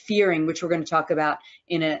worrying and fearing, which we're going to talk about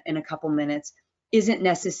in a couple minutes, isn't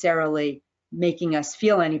necessarily making us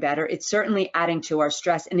feel any better. It's certainly adding to our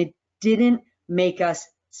stress, and it didn't make us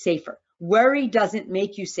safer. Worry doesn't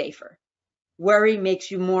make you safer. Worry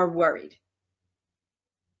makes you more worried.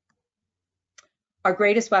 Our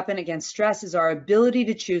greatest weapon against stress is our ability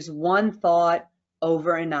to choose one thought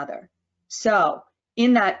over another. So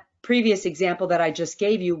in that previous example that I just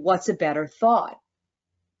gave you, what's a better thought?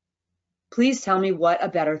 Please tell me what a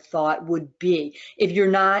better thought would be. If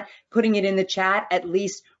you're not putting it in the chat, at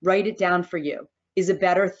least write it down for you. Is a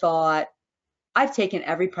better thought, I've taken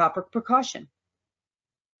every proper precaution.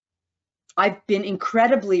 I've been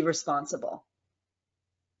incredibly responsible.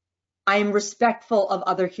 I am respectful of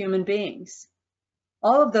other human beings.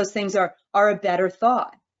 All of those things are a better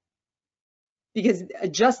thought. Because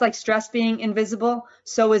just like stress being invisible,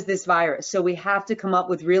 so is this virus. So we have to come up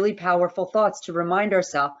with really powerful thoughts to remind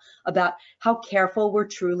ourselves about how careful we're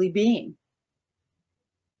truly being.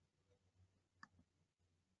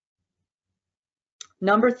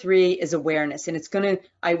 Number 3 is awareness, and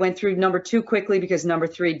I went through number 2 quickly because number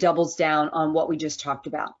 3 doubles down on what we just talked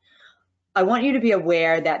about. I want you to be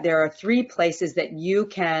aware that there are 3 places that you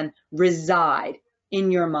can reside in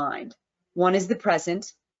your mind. One is the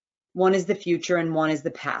present, one is the future, and one is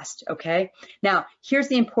the past, okay? Now, here's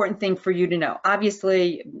the important thing for you to know.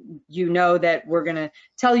 Obviously, you know that we're gonna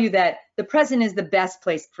tell you that the present is the best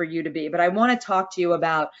place for you to be, but I wanna talk to you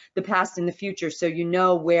about the past and the future so you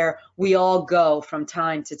know where we all go from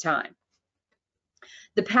time to time.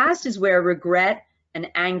 The past is where regret and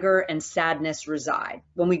anger and sadness reside.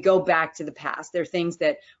 When we go back to the past, there are things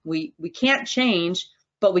that we can't change,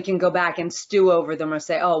 but we can go back and stew over them or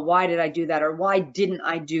say, oh, why did I do that? Or why didn't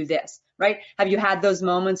I do this, right? Have you had those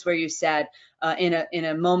moments where you said in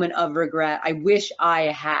a moment of regret, I wish I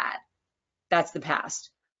had? That's the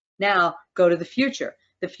past. Now go to the future.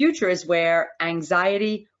 The future is where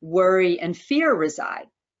anxiety, worry, and fear reside.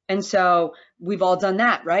 And so we've all done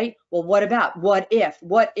that, right? Well, what about, what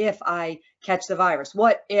if I catch the virus?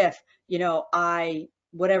 What if,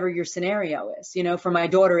 whatever your scenario is, for my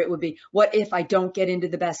daughter, it would be, what if I don't get into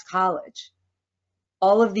the best college?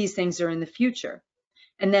 All of these things are in the future.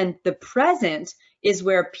 And then the present is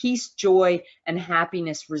where peace, joy, and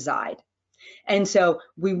happiness reside. And so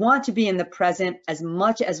we want to be in the present as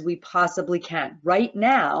much as we possibly can. Right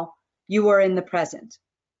now, you are in the present.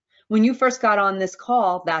 When you first got on this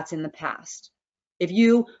call, that's in the past. If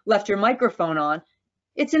you left your microphone on,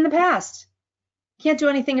 it's in the past. Can't do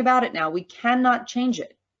anything about it now. We cannot change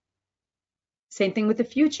it. Same thing with the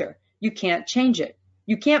future. You can't change it.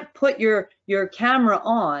 You can't put your camera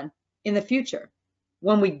on in the future.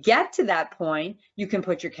 When we get to that point, you can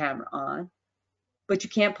put your camera on, but you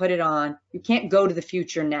can't put it on. You can't go to the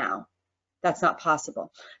future now. That's not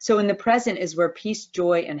possible. So in the present is where peace,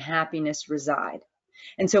 joy, and happiness reside.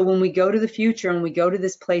 And so when we go to the future and we go to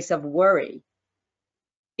this place of worry,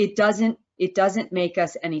 it doesn't make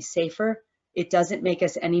us any safer. It doesn't make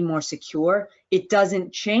us any more secure. It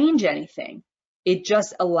doesn't change anything. It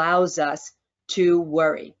just allows us to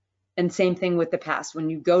worry. And same thing with the past. When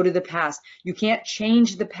you go to the past, you can't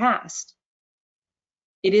change the past.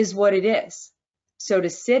 It is what it is. So to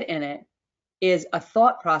sit in it is a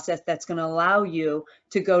thought process that's going to allow you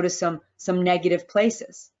to go to some negative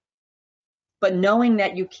places. But knowing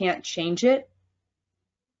that you can't change it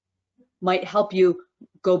might help you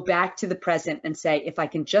go back to the present and say, if I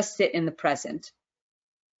can just sit in the present.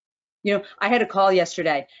 I had a call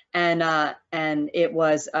yesterday and it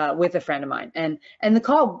was with a friend of mine and the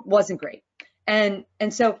call wasn't great. And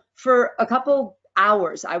so for a couple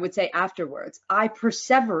hours, I would say afterwards, I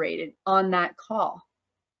perseverated on that call.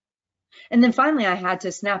 And then finally I had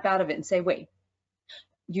to snap out of it and say, wait,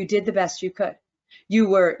 you did the best you could. You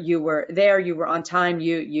were there, you were on time,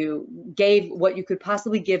 you gave what you could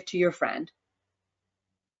possibly give to your friend.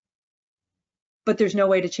 But there's no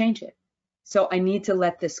way to change it. So I need to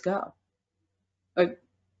let this go.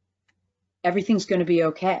 Everything's going to be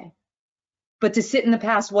okay. But to sit in the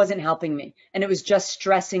past wasn't helping me, and it was just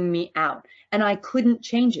stressing me out, and I couldn't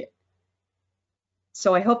change it.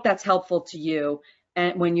 So I hope that's helpful to you.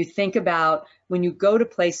 And when you think about, when you go to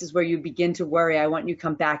places where you begin to worry, I want you to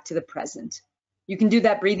come back to the present. You can do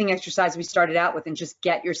that breathing exercise we started out with and just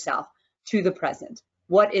get yourself to the present.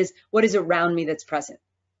 What is around me that's present?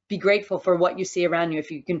 Be grateful for what you see around you.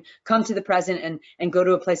 If you can come to the present and go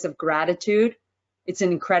to a place of gratitude, it's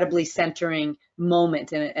an incredibly centering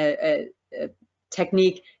moment and a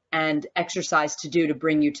technique and exercise to do to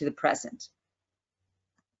bring you to the present.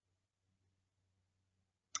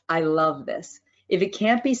 I love this. If it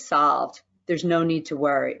can't be solved, there's no need to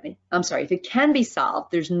worry. I'm sorry, if it can be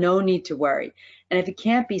solved, there's no need to worry. And if it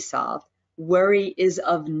can't be solved, worry is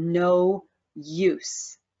of no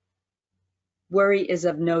use. Worry is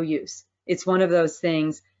of no use. It's one of those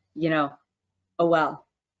things, you know, oh, well,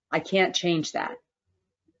 I can't change that.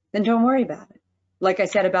 Then don't worry about it. Like I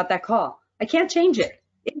said about that call, I can't change it.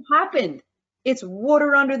 It happened. It's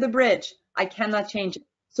water under the bridge. I cannot change it.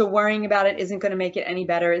 So worrying about it isn't going to make it any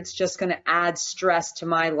better. It's just going to add stress to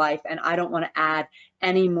my life, and I don't want to add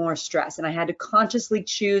any more stress. And I had to consciously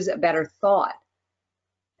choose a better thought.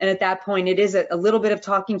 And at that point, it is a little bit of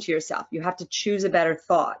talking to yourself. You have to choose a better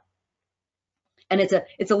thought. And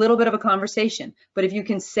it's a little bit of a conversation. But if you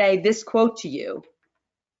can say this quote to you,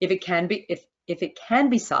 if it can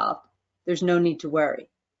be solved, there's no need to worry.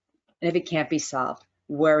 And if it can't be solved,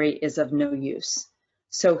 worry is of no use.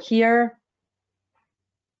 So here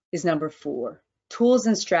is number 4, tools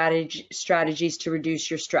and strategies to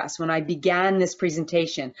reduce your stress. When I began this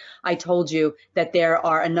presentation, I told you that there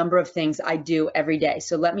are a number of things I do every day.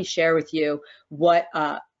 So let me share with you what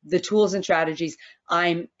the tools and strategies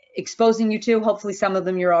I'm exposing you to. Hopefully some of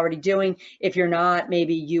them you're already doing. If you're not,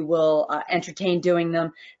 maybe you will entertain doing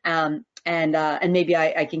them, and maybe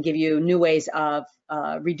I can give you new ways of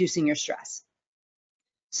reducing your stress.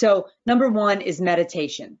 So number 1 is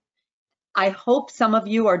meditation. I hope some of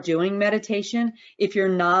you are doing meditation. If you're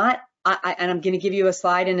not, and I'm going to give you a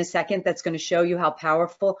slide in a second that's going to show you how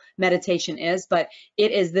powerful meditation is, but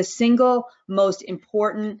it is the single most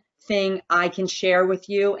important thing I can share with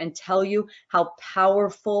you and tell you how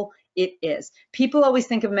powerful it is. People always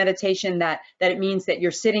think of meditation that it means that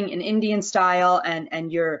you're sitting in Indian style and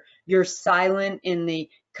you're silent in the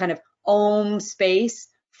kind of Om space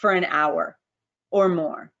for an hour or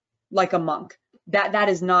more, like a monk. That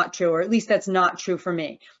is not true, or at least that's not true for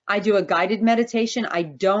me. I do a guided meditation. I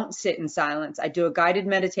don't sit in silence. I do a guided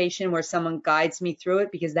meditation where someone guides me through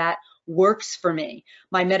it because that works for me.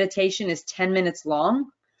 My meditation is 10 minutes long,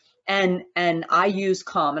 and I use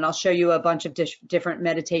Calm, and I'll show you a bunch of different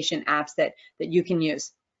meditation apps that you can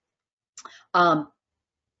use.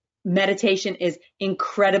 Meditation is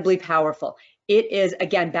incredibly powerful. It is,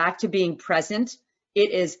 again, back to being present.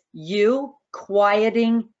 It is you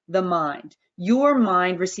quieting the mind. Your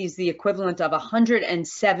mind receives the equivalent of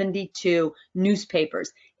 172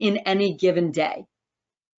 newspapers in any given day.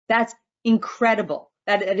 That's incredible.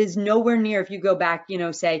 That is nowhere near, if you go back, you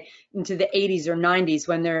know, say into the 80s or 90s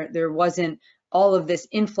when there wasn't all of this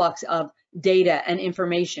influx of data and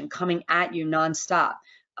information coming at you nonstop.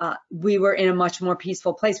 We were in a much more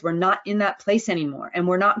peaceful place. We're not in that place anymore, and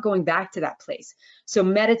we're not going back to that place. So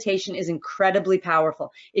meditation is incredibly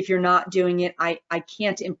powerful. If you're not doing it, I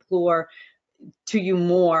can't implore to you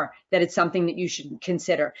more that it's something that you should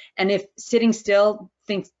consider. And if sitting still,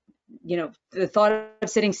 the thought of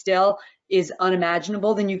sitting still is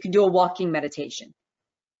unimaginable, then you can do a walking meditation.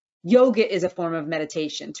 Yoga is a form of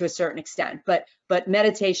meditation to a certain extent, but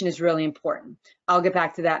meditation is really important. I'll get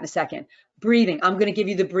back to that in a second. Breathing. I'm going to give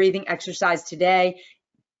you the breathing exercise today.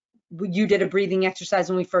 You did a breathing exercise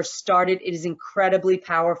when we first started. It is incredibly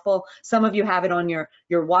powerful. Some of you have it on your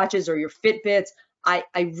watches or your Fitbits. I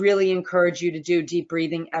really encourage you to do deep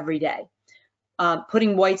breathing every day.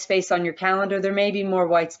 Putting white space on your calendar. There may be more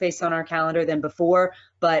white space on our calendar than before,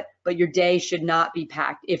 but your day should not be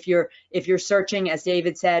packed. If you're searching, as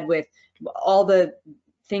David said, with all the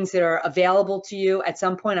things that are available to you, at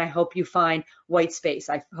some point, I hope you find white space.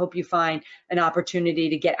 I hope you find an opportunity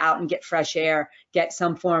to get out and get fresh air, get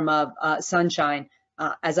some form of sunshine.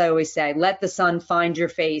 As I always say, let the sun find your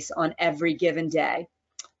face on every given day.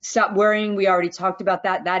 Stop worrying. We already talked about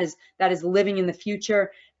that. That is living in the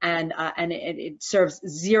future, and it serves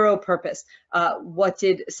zero purpose. What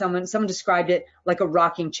did someone described it like a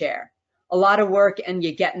rocking chair? A lot of work and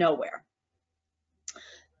you get nowhere.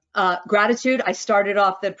 Gratitude. I started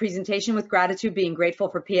off the presentation with gratitude, being grateful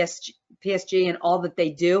for PSG and all that they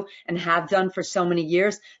do and have done for so many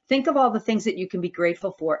years. Think of all the things that you can be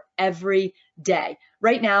grateful for every day.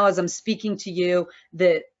 Right now, as I'm speaking to you,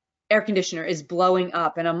 the air conditioner is blowing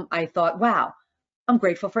up, and I thought, wow, I'm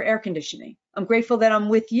grateful for air conditioning. I'm grateful that I'm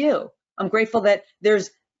with you. I'm grateful that there's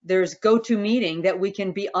there's go-to meeting that we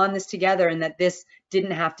can be on this together, and that this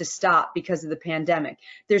didn't have to stop because of the pandemic.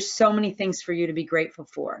 There's so many things for you to be grateful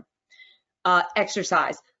for.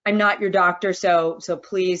 Exercise. I'm not your doctor, so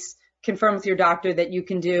please confirm with your doctor that you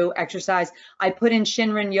can do exercise. I put in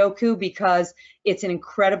Shinrin Yoku because it's an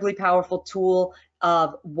incredibly powerful tool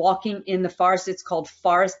of walking in the forest. It's called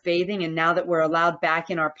forest bathing, and now that we're allowed back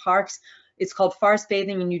in our parks, it's called forest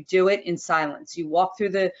bathing, and you do it in silence. You walk through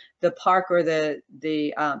the park or the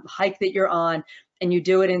hike that you're on, and you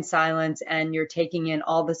do it in silence, and you're taking in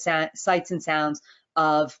all the sights and sounds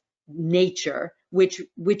of nature, which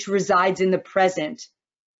resides in the present.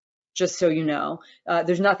 Just so you know,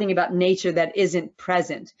 there's nothing about nature that isn't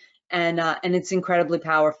present, and it's incredibly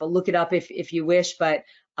powerful. Look it up if you wish, but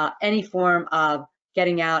any form of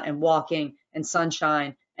getting out and walking and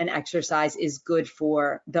sunshine and exercise is good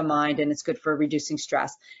for the mind, and it's good for reducing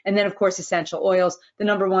stress. And then, of course, essential oils. The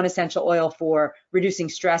 #1 essential oil for reducing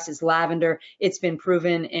stress is lavender. It's been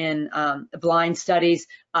proven in blind studies.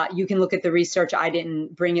 You can look at the research. I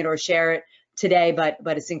didn't bring it or share it today, but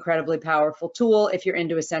it's an incredibly powerful tool. If you're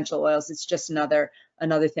into essential oils, it's just another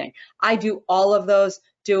thing. I do all of those.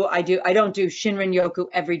 I don't do Shinrin Yoku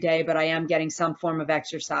every day, but I am getting some form of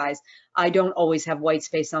exercise. I don't always have white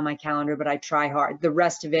space on my calendar, but I try hard. The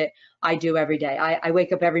rest of it I do every day. I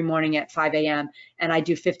wake up every morning at 5 a.m. and I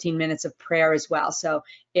do 15 minutes of prayer as well. So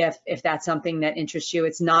if that's something that interests you,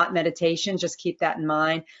 it's not meditation, just keep that in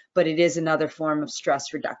mind, but it is another form of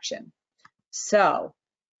stress reduction. So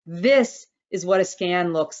this is what a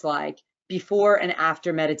scan looks like before and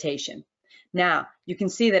after meditation. Now, you can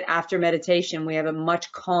see that after meditation, we have a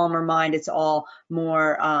much calmer mind. It's all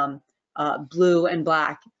more blue and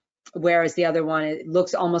black, whereas the other one, it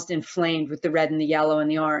looks almost inflamed with the red and the yellow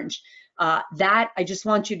and the orange. That, I just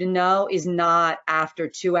want you to know, is not after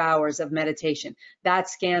 2 hours of meditation. That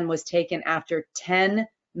scan was taken after 10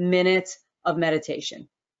 minutes of meditation.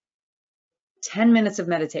 10 minutes of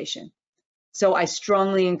meditation. So I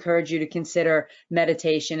strongly encourage you to consider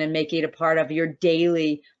meditation and make it a part of your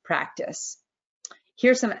daily practice.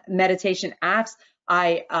 Here's some meditation apps.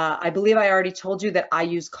 I believe I already told you that I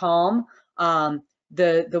use Calm.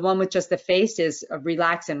 The one with just the face is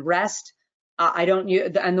Relax and Rest. I don't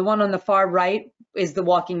use, and the one on the far right is the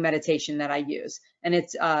walking meditation that I use. And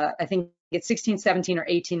it's I think it's 16, 17, or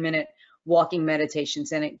 18-minute walking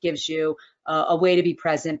meditations, and it gives you a way to be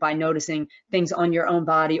present by noticing things on your own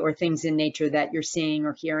body or things in nature that you're seeing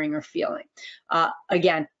or hearing or feeling.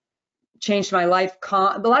 Again, changed my life.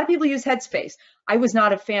 A lot of people use Headspace. I was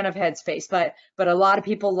not a fan of Headspace, but a lot of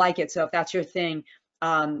people like it. So if that's your thing,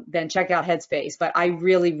 then check out Headspace. But I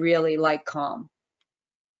really, really like Calm.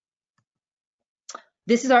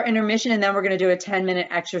 This is our intermission, and then we're going to do a 10-minute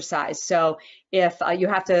exercise. So if you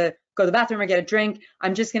have to go to the bathroom or get a drink,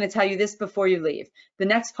 I'm just going to tell you this before you leave. The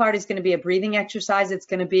next part is going to be a breathing exercise. It's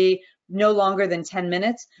going to be no longer than 10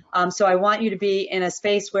 minutes. So I want you to be in a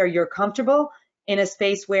space where you're comfortable, in a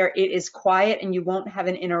space where it is quiet and you won't have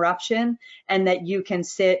an interruption, and that you can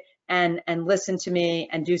sit and listen to me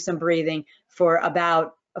and do some breathing for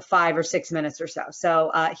about 5 or 6 minutes or so.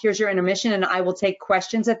 So here's your intermission, and I will take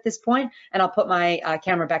questions at this point, and I'll put my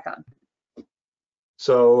camera back on.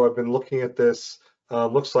 So I've been looking at this.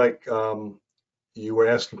 Looks like you were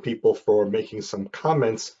asking people for making some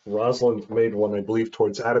comments. Rosalind made one, I believe,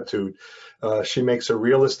 towards attitude. She makes a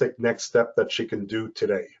realistic next step that she can do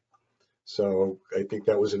today. So I think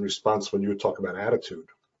that was in response when you were talking about attitude.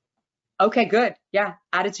 Okay, good. Yeah,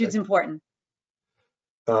 attitude's important.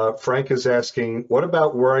 Frank is asking, what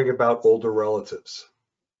about worrying about older relatives?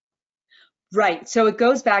 Right. So it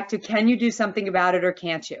goes back to, can you do something about it or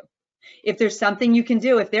can't you? If there's something you can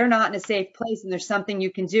do, if they're not in a safe place and there's something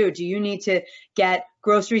you can do you need to get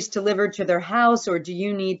groceries delivered to their house, or do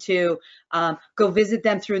you need to go visit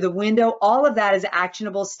them through the window? All of that is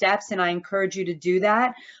actionable steps, and I encourage you to do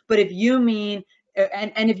that. But if you mean,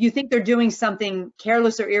 and if you think they're doing something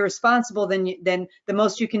careless or irresponsible, then the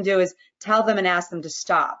most you can do is tell them and ask them to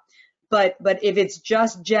stop. But if it's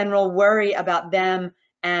just general worry about them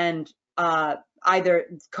and either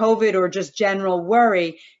COVID or just general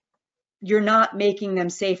worry, you're not making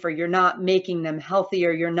them safer, you're not making them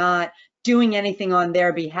healthier, you're not doing anything on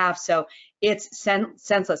their behalf. So it's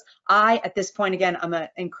senseless. At this point, again, I'm an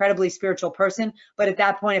incredibly spiritual person, but at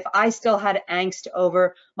that point, if I still had angst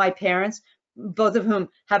over my parents, both of whom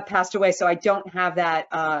have passed away, so I don't have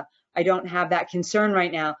that concern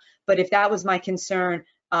right now. But if that was my concern,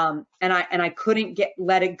 and I couldn't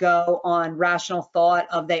let it go on rational thought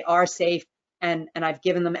of they are safe, and I've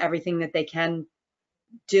given them everything that they can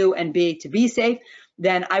do and be to be safe,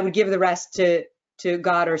 then I would give the rest to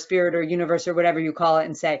God or spirit or universe or whatever you call it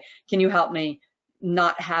and say, can you help me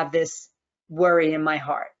not have this worry in my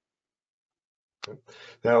heart.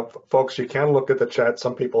 Now, folks, you can look at the chat.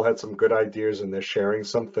 Some people had some good ideas and they're sharing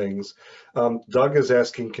some things. Doug is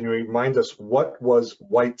asking, can you remind us what was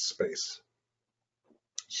white space?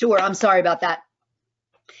 Sure, I'm sorry about that.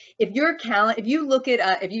 If you look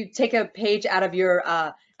at, if you take a page out of your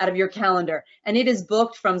calendar and it is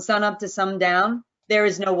booked from sun up to sundown, there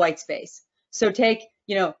is no white space. So take,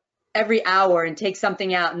 every hour and take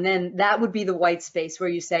something out, and then that would be the white space where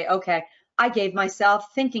you say, okay, I gave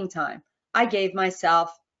myself thinking time. I gave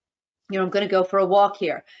myself, I'm going to go for a walk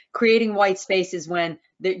here. Creating white space is when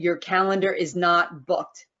your calendar is not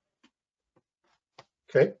booked.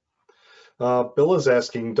 Okay. Bill is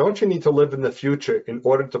asking, don't you need to live in the future in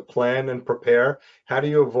order to plan and prepare? How do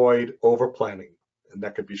you avoid over planning? And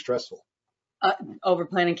that could be stressful. Over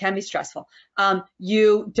planning can be stressful.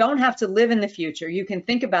 You don't have to live in the future. You can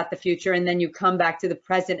think about the future and then you come back to the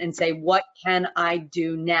present and say, what can I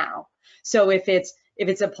do now? So if it's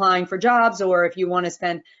applying for jobs, or if you want to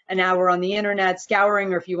spend an hour on the internet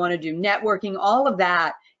scouring, or if you want to do networking, all of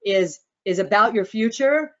that is about your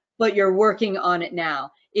future, but you're working on it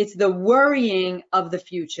now. It's the worrying of the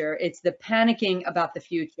future. It's the panicking about the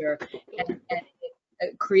future and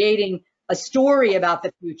creating a story about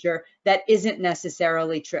the future that isn't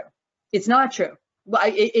necessarily true. It's not true.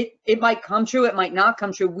 It might come true. It might not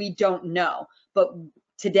come true. We don't know. But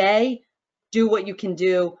today, do what you can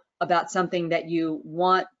do about something that you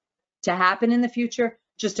want to happen in the future.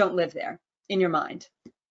 Just don't live there in your mind.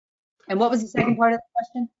 And what was the second part of the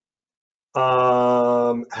question?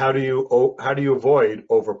 How do you avoid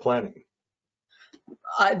over planning?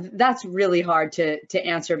 That's really hard to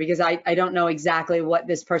answer because I don't know exactly what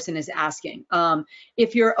this person is asking.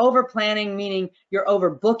 If you're over planning, meaning you're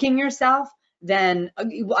overbooking yourself, then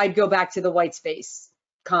I'd go back to the white space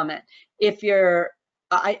comment. If you're,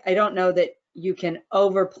 I don't know that you can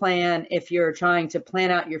over plan if you're trying to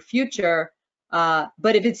plan out your future,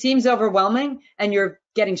 but if it seems overwhelming and you're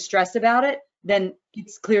getting stressed about it, then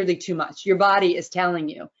it's clearly too much. Your body is telling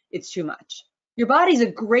you it's too much. Your body's a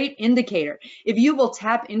great indicator. If you will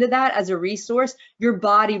tap into that as a resource, your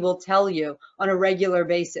body will tell you on a regular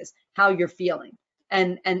basis how you're feeling.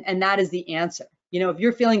 And that is the answer. If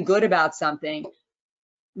you're feeling good about something,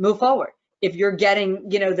 move forward. If you're getting,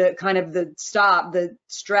 the kind of the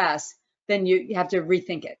stress, then you have to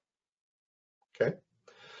rethink it. Okay.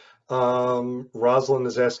 Rosalind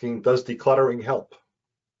is asking, does decluttering help?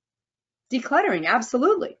 Decluttering,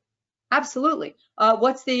 absolutely. Absolutely.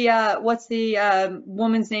 What's the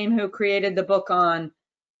woman's name who created the book on,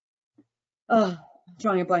 I'm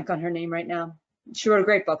drawing a blank on her name right now. She wrote a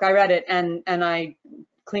great book. I read it and I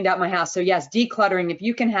cleaned out my house. So yes, decluttering, if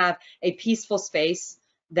you can have a peaceful space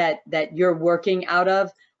that you're working out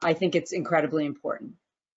of, I think it's incredibly important.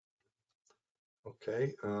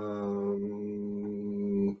 Okay.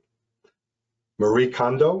 Marie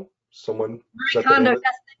Kondo, someone. Marie Kondo, yes,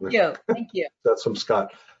 thank you. Thank you. That's from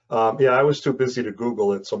Scott. Yeah, I was too busy to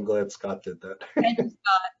Google it, so I'm glad Scott did that. Thank you,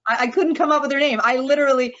 Scott. I couldn't come up with her name. I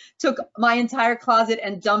literally took my entire closet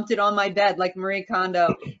and dumped it on my bed, like Marie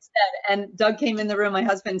Kondo said. And Doug came in the room, my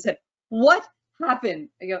husband, and said, "What happened?"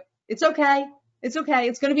 I go, "It's okay. It's okay.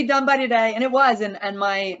 It's going to be done by today." And it was. And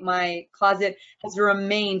my closet has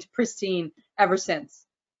remained pristine ever since.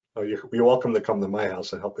 Oh, you're welcome to come to my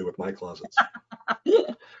house and help me with my closets.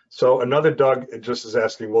 So another Doug just is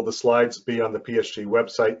asking, will the slides be on the PSG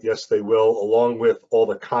website? Yes, they will, along with all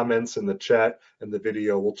the comments in the chat and the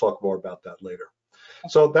video. We'll talk more about that later.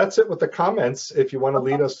 So that's it with the comments. If you want to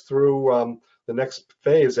lead us through the next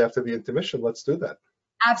phase after the intermission, let's do that.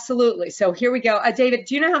 Absolutely. So here we go. David,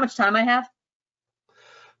 do you know how much time I have?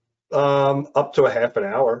 Up to a half an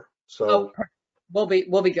hour. So we'll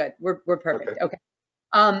be good. We're perfect. Okay.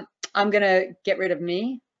 I'm gonna get rid of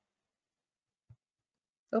me.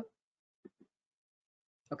 Oh.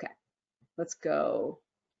 Okay. Let's go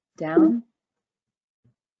down.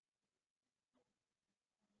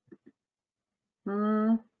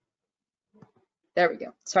 There we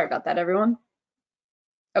go. Sorry about that, everyone.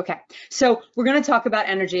 Okay, so we're going to talk about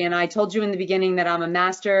energy, and I told you in the beginning that I'm a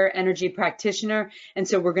master energy practitioner, and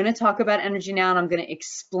so we're going to talk about energy now, and I'm going to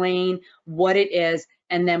explain what it is,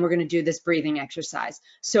 and then we're going to do this breathing exercise.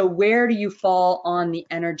 So where do you fall on the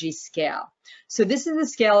energy scale? So this is the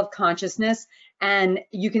scale of consciousness, and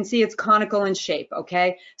you can see it's conical in shape,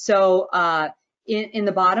 okay? So in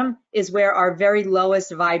the bottom is where our very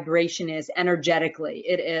lowest vibration is energetically.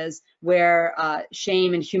 It is where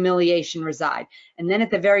shame and humiliation reside. And then at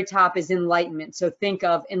the very top is enlightenment. So think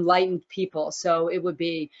of enlightened people. So it would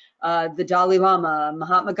be the Dalai Lama,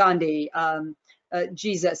 Mahatma Gandhi,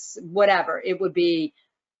 Jesus, whatever. It would be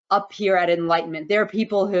up here at enlightenment. They're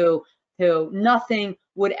people who nothing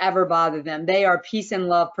would ever bother them. They are peace and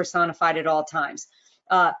love personified at all times.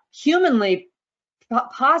 Humanly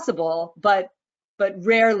possible, but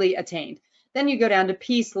rarely attained. Then you go down to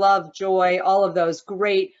peace, love, joy, all of those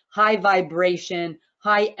great high vibration,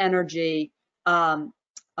 high energy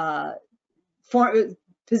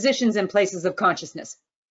positions and places of consciousness.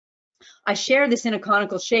 I share this in a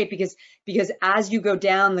conical shape because as you go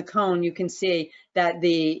down the cone, you can see that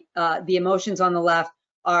the emotions on the left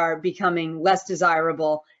are becoming less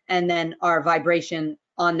desirable, and then our vibration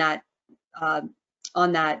on that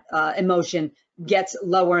emotion gets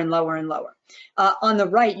lower and lower and lower. On the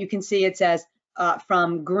right, you can see it says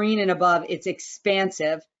from green and above, it's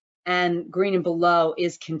expansive, and green and below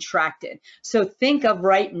is contracted. So think of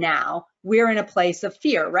right now, we're in a place of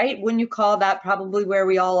fear, right? Wouldn't you call that probably where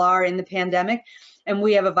we all are in the pandemic? And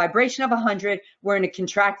we have a vibration of 100, we're in a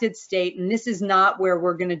contracted state, and this is not where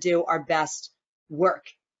we're gonna do our best work.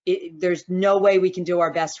 There's no way we can do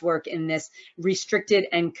our best work in this restricted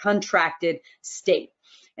and contracted state.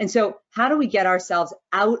 And so how do we get ourselves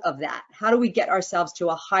out of that? How do we get ourselves to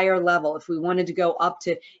a higher level if we wanted to go up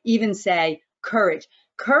to even say courage?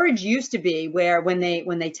 Courage used to be where when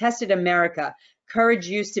they tested America, courage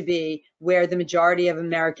used to be where the majority of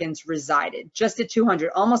Americans resided, just at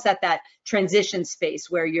 200, almost at that transition space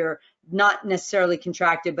where you're not necessarily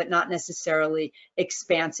contracted, but not necessarily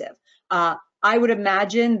expansive. I would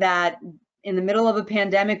imagine that in the middle of a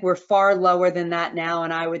pandemic, we're far lower than that now.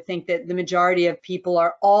 And I would think that the majority of people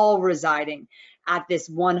are all residing at this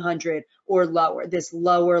 100 or lower, this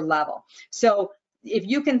lower level. So if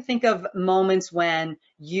you can think of moments when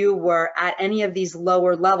you were at any of these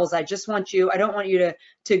lower levels, I just want you, I don't want you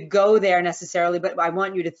to go there necessarily, but I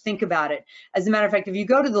want you to think about it. As a matter of fact, if you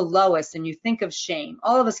go to the lowest and you think of shame,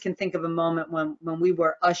 all of us can think of a moment when we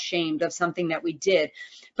were ashamed of something that we did.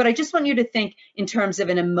 But I just want you to think in terms of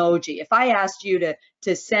an emoji. If I asked you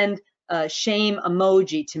to send a shame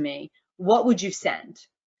emoji to me, what would you send?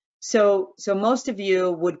 So most of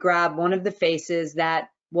you would grab one of the faces that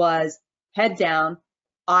was head down,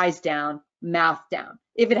 eyes down, mouth down.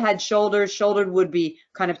 If it had shoulders, shoulder would be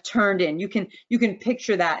kind of turned in. You can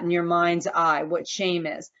picture that in your mind's eye, what shame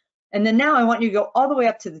is. And then now I want you to go all the way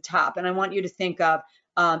up to the top, and I want you to think of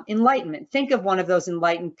enlightenment. Think of one of those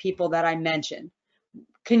enlightened people that I mentioned.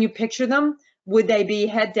 Can you picture them? Would they be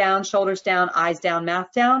head down, shoulders down, eyes down,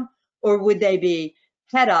 mouth down? Or would they be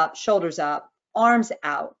head up, shoulders up, arms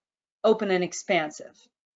out, open and expansive?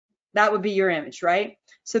 That would be your image, right?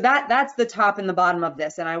 So that's the top and the bottom of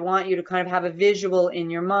this. And I want you to kind of have a visual in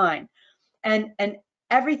your mind. And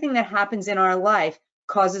everything that happens in our life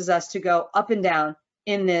causes us to go up and down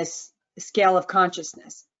in this scale of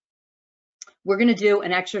consciousness. We're going to do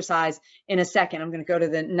an exercise in a second. I'm going to go to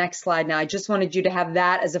the next slide now. I just wanted you to have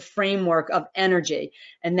that as a framework of energy.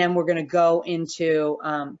 And then we're going to go into,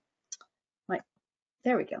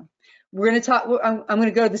 there we go. We're going to talk, I'm going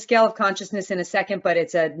to go to the scale of consciousness in a second, but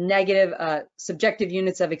it's a negative, subjective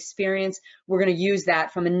units of experience. We're going to use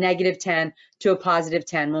that from a -10 to a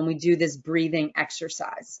 +10 when we do this breathing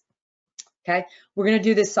exercise. Okay, we're going to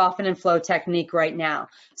do this soften and flow technique right now.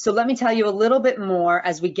 So let me tell you a little bit more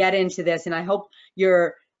as we get into this, and I hope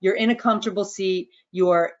you're in a comfortable seat,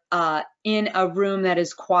 you're in a room that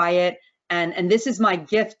is quiet, and this is my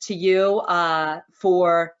gift to you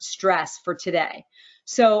for stress for today.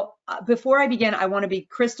 So before I begin, I want to be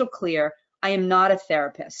crystal clear. I am not a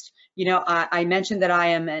therapist. You know, I mentioned that I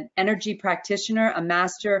am an energy practitioner, a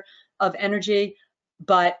master of energy,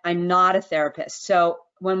 but I'm not a therapist. So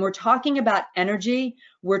when we're talking about energy,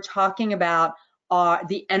 we're talking about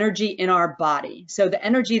the energy in our body. So the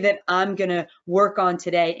energy that I'm going to work on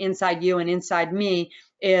today inside you and inside me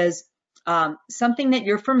is something that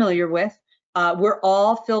you're familiar with. We're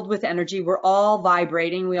all filled with energy. We're all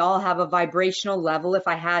vibrating. We all have a vibrational level.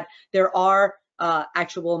 There are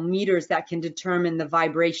actual meters that can determine the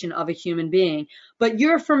vibration of a human being, but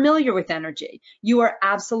you're familiar with energy. You are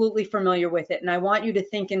absolutely familiar with it. And I want you to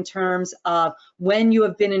think in terms of when you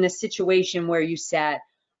have been in a situation where you said,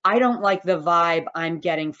 I don't like the vibe I'm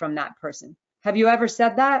getting from that person. Have you ever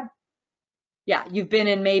said that? Yeah, you've been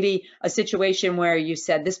in maybe a situation where you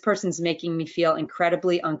said, this person's making me feel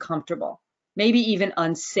incredibly uncomfortable, maybe even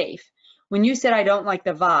unsafe. When you said, I don't like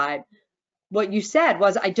the vibe, what you said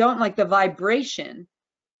was, I don't like the vibration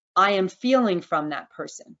I am feeling from that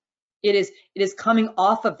person. It is coming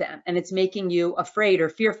off of them, and it's making you afraid or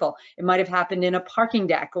fearful. It might have happened in a parking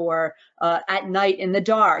deck or at night in the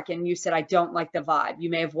dark, and you said, I don't like the vibe. You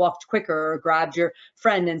may have walked quicker or grabbed your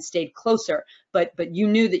friend and stayed closer, but you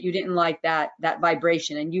knew that you didn't like that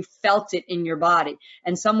vibration, and you felt it in your body.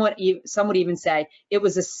 And some would even say it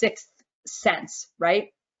was a sixth sense, right?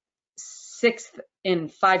 Sixth in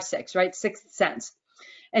 5-6, right? Sixth sense.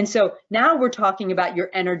 And so now we're talking about your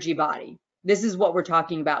energy body. This is what we're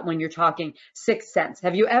talking about when you're talking sixth sense.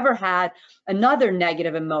 Have you ever had another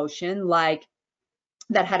negative emotion like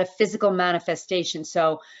that had a physical manifestation?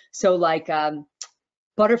 So like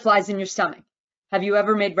butterflies in your stomach. Have you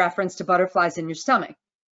ever made reference to butterflies in your stomach?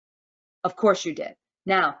 Of course you did.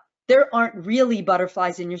 Now, there aren't really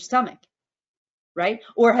butterflies in your stomach, right?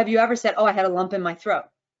 Or have you ever said, oh, I had a lump in my throat.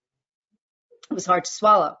 It was hard to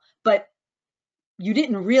swallow, but you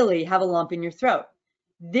didn't really have a lump in your throat.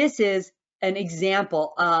 This is an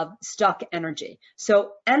example of stuck energy.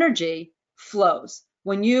 So energy flows.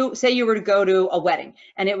 When you say you were to go to a wedding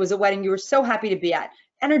and it was a wedding you were so happy to be at,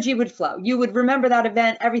 energy would flow. You would remember that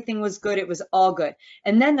event, everything was good, it was all good.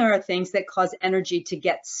 And then there are things that cause energy to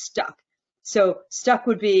get stuck. So stuck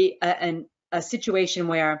would be a situation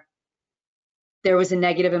where there was a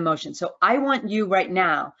negative emotion. So I want you right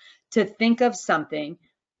now to think of something,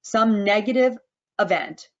 some negative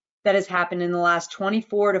event that has happened in the last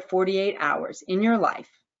 24 to 48 hours in your life.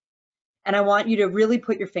 And I want you to really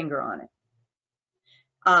put your finger on it.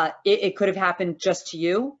 It could have happened just to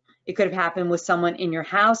you. It could have happened with someone in your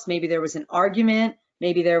house. Maybe there was an argument.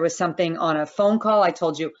 Maybe there was something on a phone call. I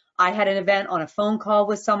told you I had an event on a phone call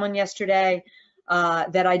with someone yesterday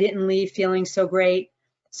that I didn't leave feeling so great.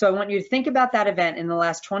 So I want you to think about that event in the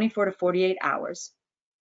last 24 to 48 hours.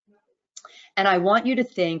 And I want you to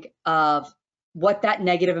think of what that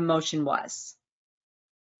negative emotion was.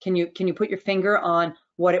 Can you put your finger on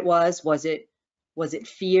what it was? Was it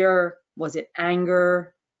fear? Was it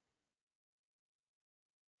anger?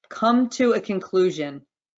 Come to a conclusion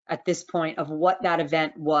at this point of what that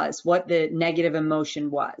event was, what the negative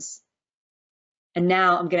emotion was. And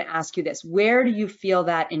now I'm going to ask you this. Where do you feel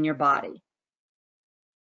that in your body?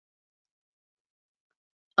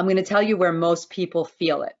 I'm going to tell you where most people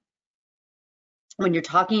feel it. When you're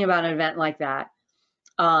talking about an event like that,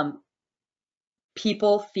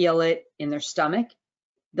 people feel it in their stomach.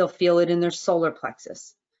 They'll feel it in their solar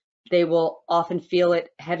plexus. They will often feel it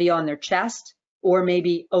heavy on their chest or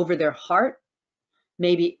maybe over their heart,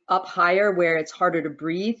 maybe up higher where it's harder to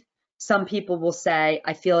breathe. Some people will say,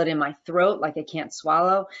 I feel it in my throat, like I can't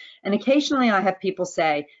swallow. And occasionally I have people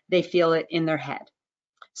say they feel it in their head.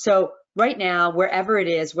 So right now, wherever it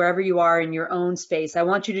is, wherever you are in your own space, I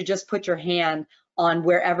want you to just put your hand on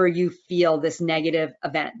wherever you feel this negative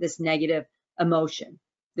event, this negative emotion,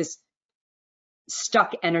 this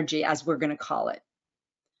stuck energy, as we're going to call it.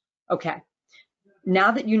 Okay.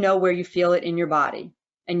 Now that you know where you feel it in your body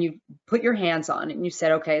and you put your hands on it and you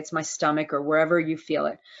said, okay, it's my stomach or wherever you feel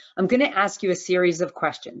it, I'm going to ask you a series of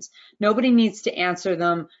questions. Nobody needs to answer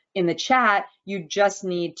them in the chat. You just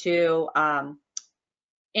need to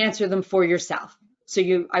answer them for yourself. So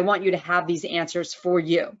I want you to have these answers for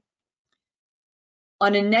you.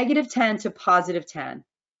 On a -10 to +10,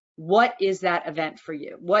 what is that event for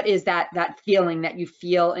you? What is that feeling that you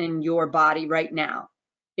feel in your body right now?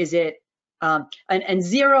 Is it, and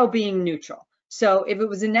 0 being neutral. So if it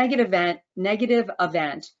was a negative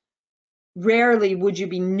event, rarely would you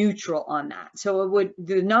be neutral on that. So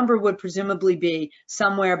the number would presumably be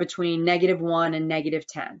somewhere between -1 and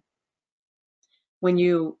 -10. When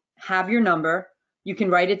you have your number, you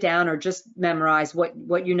can write it down or just memorize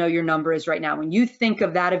what you know your number is right now. When you think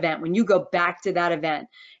of that event, when you go back to that event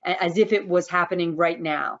as if it was happening right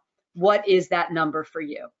now, what is that number for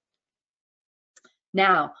you?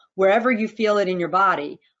 Now, wherever you feel it in your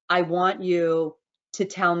body, I want you to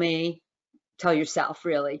tell yourself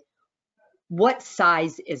really, what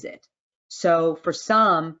size is it? So for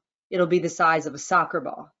some, it'll be the size of a soccer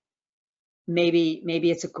ball.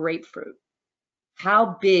 Maybe it's a grapefruit. How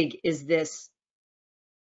big is this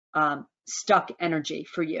stuck energy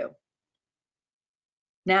for you?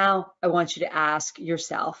 Now I want you to ask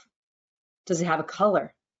yourself, does it have a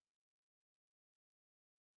color?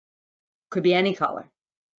 Could be any color.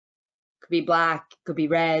 Could be black, could be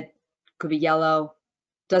red, could be yellow.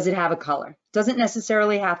 Does it have a color? Doesn't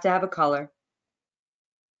necessarily have to have a color.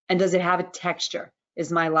 And does it have a texture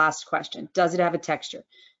is my last question. Does it have a texture?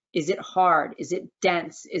 Is it hard? Is it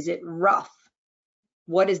dense? Is it rough?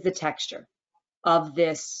 What is the texture of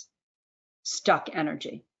this stuck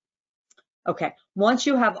energy? Okay, once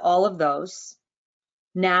you have all of those,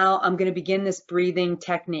 now I'm going to begin this breathing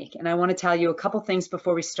technique. And I want to tell you a couple things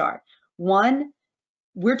before we start. One,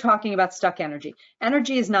 we're talking about stuck energy.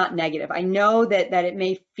 Energy is not negative. I know that it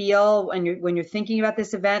may feel when you're thinking about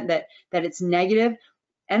this event that it's negative.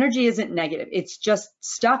 Energy isn't negative. It's just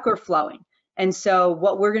stuck or flowing. And so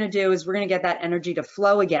what we're going to do is we're going to get that energy to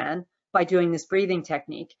flow again by doing this breathing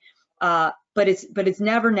technique. But it's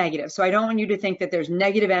never negative. So I don't want you to think that there's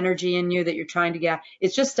negative energy in you that you're trying to get.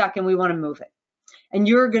 It's just stuck and we want to move it. And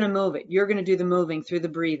you're going to move it. You're going to do the moving through the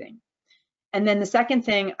breathing. And then the second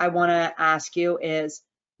thing I want to ask you is,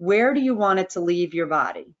 where do you want it to leave your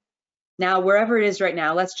body? Now, wherever it is right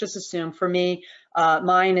now, let's just assume for me,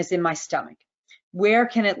 mine is in my stomach. Where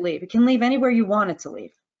can it leave? It can leave anywhere you want it to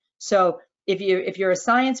leave. So if you're a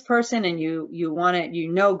science person and you want it,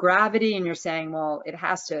 you know gravity, and you're saying, well, it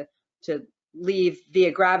has to leave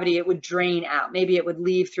via gravity, it would drain out. Maybe it would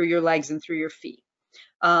leave through your legs and through your feet.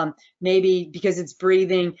 Maybe because it's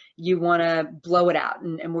breathing, you want to blow it out,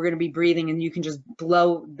 and we're going to be breathing and you can just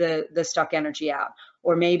blow the stuck energy out.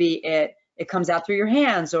 Or maybe it comes out through your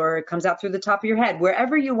hands, or it comes out through the top of your head.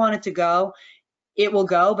 Wherever you want it to go, it will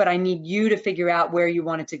go, but I need you to figure out where you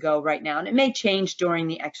want it to go right now. And it may change during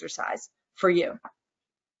the exercise for you.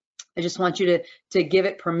 I just want you to give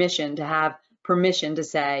it permission, to have permission to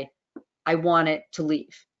say, I want it to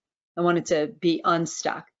leave. I want it to be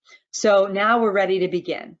unstuck. So now we're ready to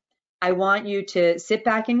begin. I want you to sit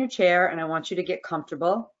back in your chair, and I want you to get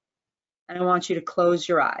comfortable, and I want you to close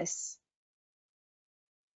your eyes.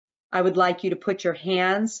 I would like you to put your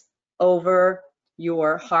hands over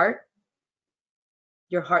your heart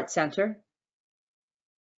center.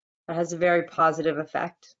 That has a very positive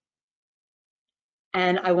effect.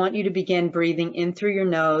 And I want you to begin breathing in through your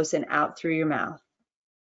nose and out through your mouth.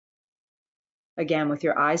 Again, with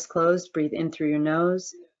your eyes closed, breathe in through your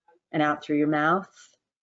nose and out through your mouth.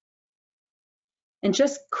 And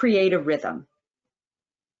just create a rhythm.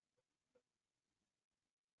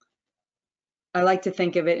 I like to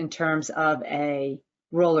think of it in terms of a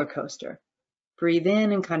roller coaster. Breathe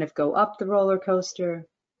in and kind of go up the roller coaster.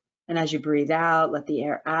 And as you breathe out, let the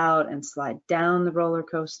air out and slide down the roller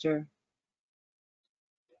coaster.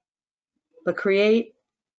 But create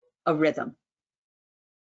a rhythm.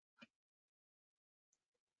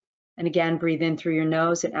 And again, breathe in through your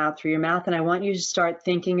nose and out through your mouth. And I want you to start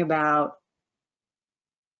thinking about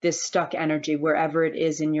this stuck energy wherever it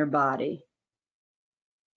is in your body.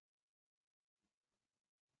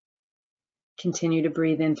 Continue to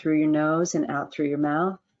breathe in through your nose and out through your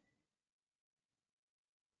mouth.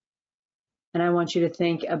 And I want you to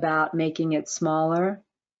think about making it smaller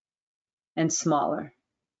and smaller.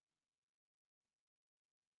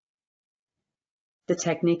 The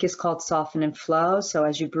technique is called soften and flow. So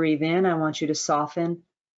as you breathe in, I want you to soften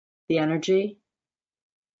the energy.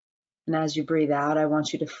 And as you breathe out, I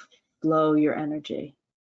want you to flow your energy.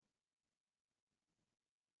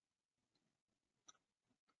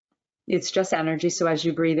 It's just energy. So as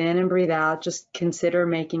you breathe in and breathe out, just consider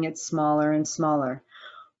making it smaller and smaller.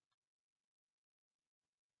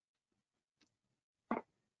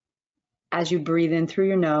 As you breathe in through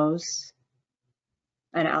your nose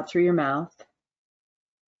and out through your mouth,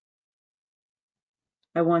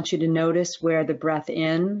 I want you to notice where the breath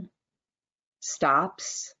in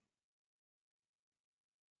stops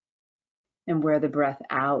and where the breath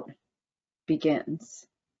out begins.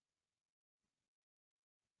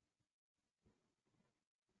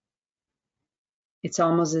 It's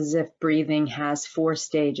almost as if breathing has 4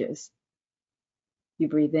 stages. You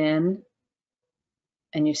breathe in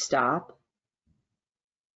and you stop,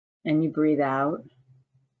 and you breathe out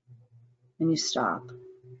and you stop.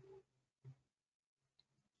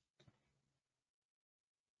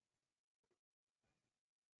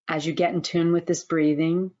 As you get in tune with this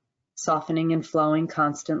breathing, softening and flowing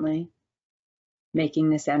constantly, making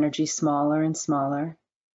this energy smaller and smaller,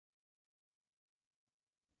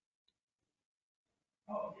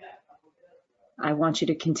 I want you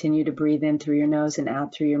to continue to breathe in through your nose and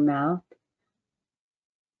out through your mouth.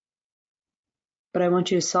 But I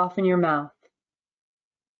want you to soften your mouth.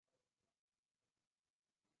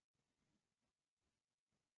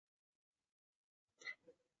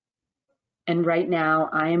 And right now,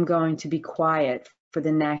 I am going to be quiet for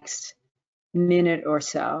the next minute or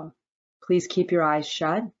so. Please keep your eyes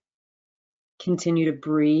shut. Continue to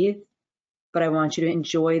breathe, but I want you to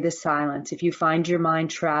enjoy the silence. If you find your mind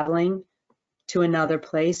traveling to another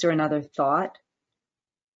place or another thought,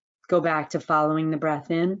 go back to following the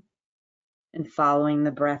breath in and following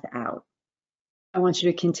the breath out. I want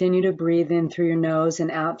you to continue to breathe in through your nose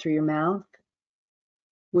and out through your mouth.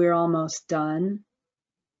 We're almost done.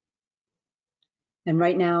 And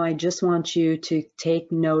right now, I just want you to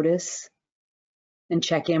take notice and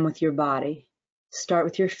check in with your body. Start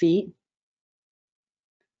with your feet.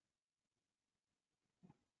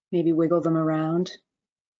 Maybe wiggle them around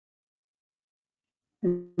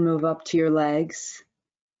and move up to your legs.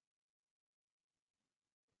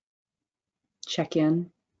 Check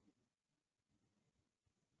in.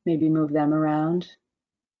 Maybe move them around,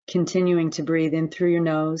 continuing to breathe in through your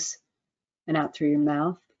nose and out through your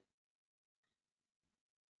mouth.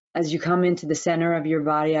 As you come into the center of your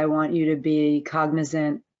body, I want you to be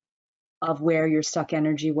cognizant of where your stuck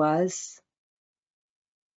energy was.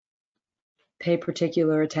 Pay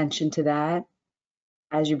particular attention to that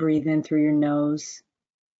as you breathe in through your nose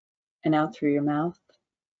and out through your mouth.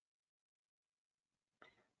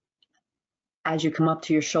 As you come up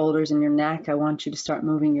to your shoulders and your neck, I want you to start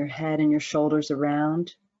moving your head and your shoulders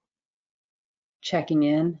around, checking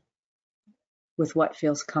in with what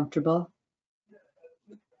feels comfortable.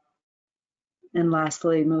 And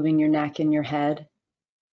lastly, moving your neck and your head,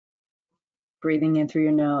 breathing in through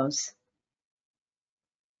your nose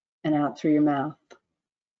and out through your mouth.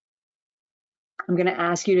 I'm going to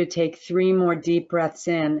ask you to take 3 more deep breaths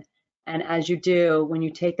in. And as you do, when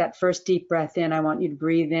you take that first deep breath in, I want you to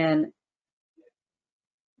breathe in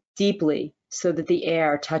deeply so that the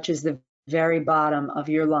air touches the very bottom of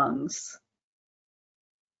your lungs.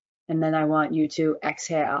 And then I want you to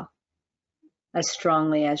exhale as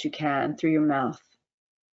strongly as you can through your mouth.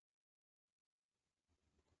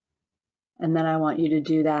 And then I want you to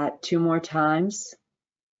do that 2 more times.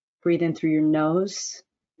 Breathe in through your nose.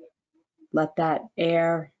 Let that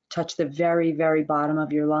air touch the very, very bottom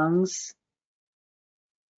of your lungs.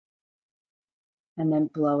 And then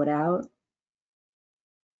blow it out.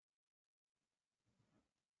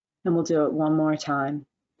 And we'll do it 1 more time.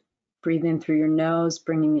 Breathe in through your nose,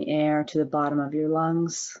 bringing the air to the bottom of your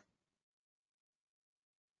lungs.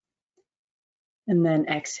 And then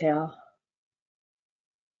exhale.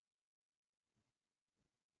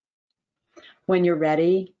 When you're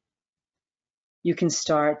ready, you can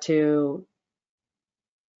start to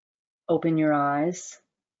open your eyes,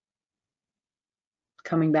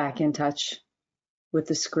 coming back in touch with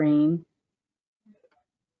the screen.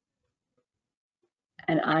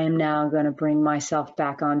 And I am now going to bring myself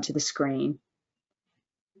back onto the screen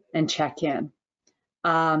and check in.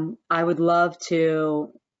 I would love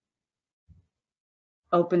to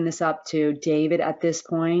open this up to David at this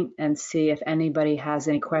point and see if anybody has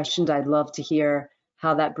any questions. I'd love to hear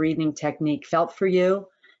how that breathing technique felt for you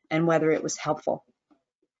and whether it was helpful.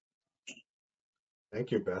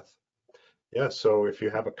 Thank you, Beth. Yeah, so if you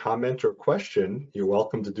have a comment or question, you're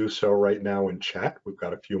welcome to do so right now in chat. We've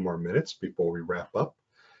got a few more minutes before we wrap up,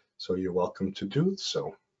 so you're welcome to do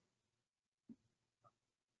so.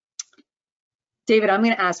 David, I'm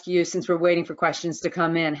going to ask you, since we're waiting for questions to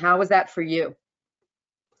come in, how was that for you?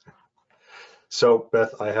 So,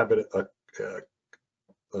 Beth, I have an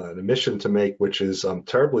admission to make, which is I'm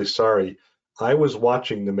terribly sorry. I was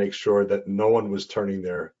watching to make sure that no one was turning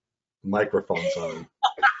their microphones on.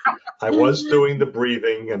 I was doing the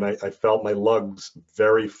breathing and I felt my lungs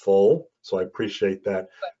very full, so I appreciate that,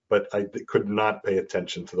 but I could not pay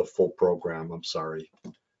attention to the full program. I'm sorry.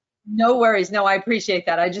 No worries. No, I appreciate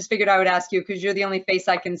that. I just figured I would ask you because you're the only face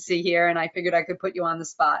I can see here, and I figured I could put you on the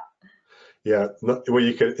spot. Yeah, well,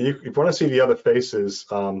 if you want to see the other faces,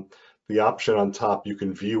 the option on top, you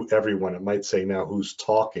can view everyone. It might say now who's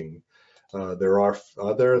talking. There are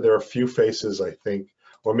a few faces, I think,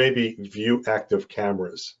 or maybe view active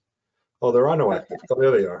cameras. Oh, there are no active. Oh,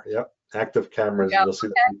 there they are. Yep, active cameras. Yeah. You'll see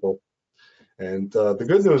the people. And the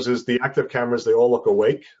good news is the active cameras, they all look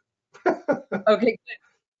awake. Okay, good.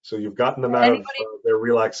 So you've gotten them out of their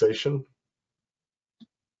relaxation.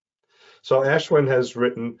 So Ashwin has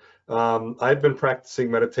written, I've been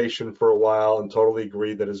practicing meditation for a while and totally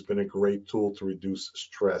agree that it's been a great tool to reduce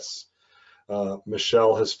stress.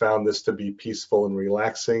 Michelle has found this to be peaceful and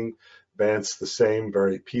relaxing. Vance, the same,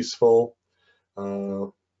 very peaceful.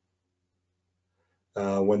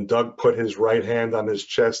 When Doug put his right hand on his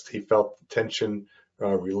chest, he felt the tension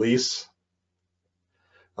release.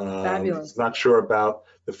 He's not sure about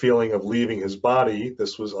the feeling of leaving his body.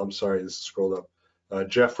 This was, I'm sorry, this scrolled up.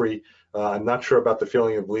 Jeffrey, I'm not sure about the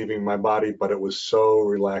feeling of leaving my body, but it was so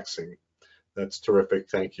relaxing. That's terrific,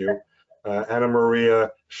 thank you. Anna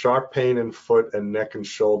Maria, sharp pain in foot and neck and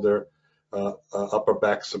shoulder, upper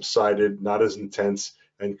back subsided, not as intense,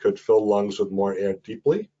 and could fill lungs with more air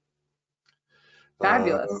deeply.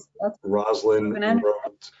 Fabulous. Rosalind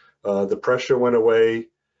wrote, the pressure went away,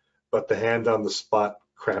 but the hand on the spot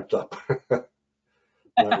cramped up.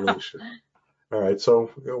 Not really sure. All right,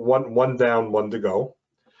 so one down, one to go.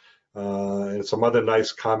 And some other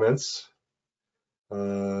nice comments.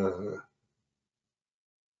 Let's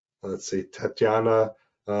see, Tatiana,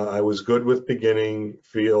 I was good with beginning,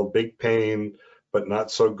 feel big pain, but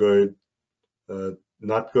not so good,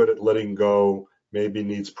 not good at letting go, maybe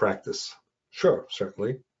needs practice. Sure,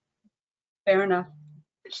 certainly. Fair enough.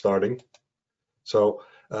 Starting. So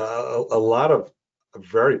a lot of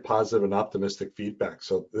very positive and optimistic feedback.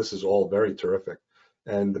 So this is all very terrific.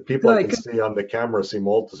 And the people I can see on the camera seem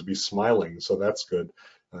all to be smiling, so that's good.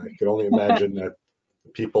 I can only imagine that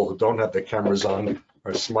people who don't have their cameras on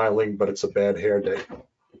are smiling, but it's a bad hair day.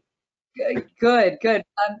 Good.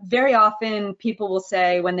 Very often people will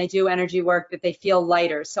say when they do energy work that they feel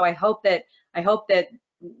lighter. So I hope that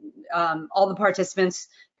all the participants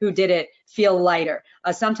who did it feel lighter.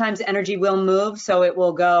 Sometimes energy will move, so it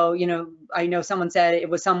will go, I know someone said it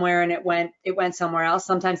was somewhere and it went somewhere else.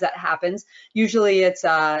 Sometimes that happens. Usually it's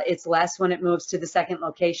less when it moves to the second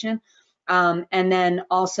location. And then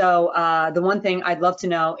also the one thing I'd love to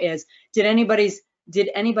know is, did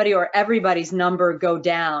anybody or everybody's number go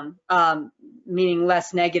down, meaning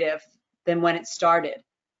less negative than when it started?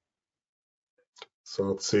 So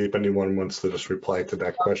let's see if anyone wants to just reply to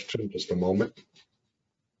that question. Just a moment.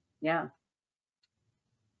 Yeah.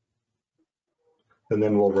 And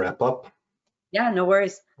then we'll wrap up. Yeah, no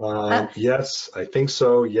worries. Yes, I think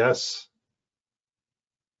so. Yes.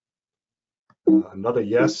 Another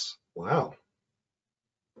yes. Wow.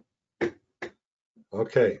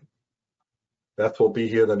 Okay. Beth will be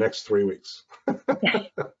here the next 3 weeks.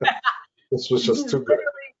 This was just too good.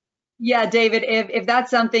 Yeah, David, if that's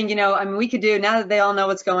something, we could do, now that they all know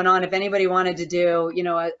what's going on, if anybody wanted to do,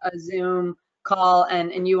 a Zoom call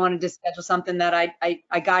and you wanted to schedule something that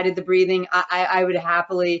I guided the breathing, I would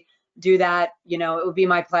happily do that. It would be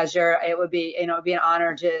my pleasure. It would be, it'd be an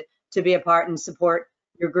honor to be a part and support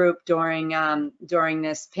your group during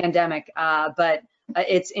this pandemic. But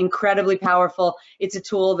it's incredibly powerful. It's a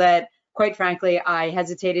tool that, quite frankly, I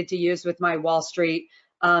hesitated to use with my Wall Street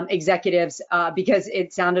executives because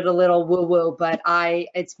it sounded a little woo-woo, but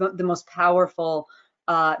it's the most powerful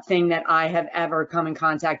thing that I have ever come in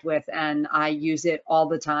contact with, and I use it all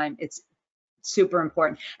the time. It's super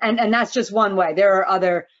important, and that's just one way. There are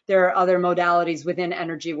other modalities within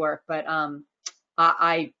energy work, but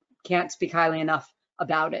I can't speak highly enough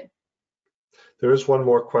about it. There is one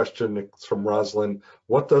more question. It's from Rosalind.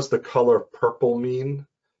 What does the color purple mean?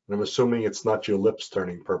 And I'm assuming it's not your lips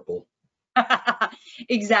turning purple.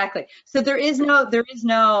 Exactly. So there is no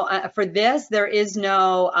for this, there is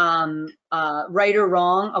no right or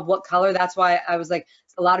wrong of what color. That's why I was like,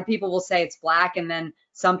 a lot of people will say it's black, and then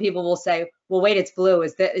some people will say, well, wait, it's blue.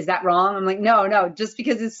 Is that wrong? I'm like, no, just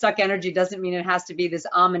because it's stuck energy doesn't mean it has to be this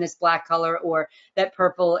ominous black color, or that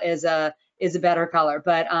purple is a better color.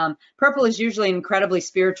 But purple is usually an incredibly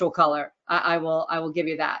spiritual color. I will give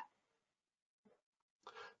you that.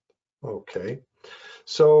 Okay.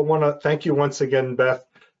 So I want to thank you once again, Beth.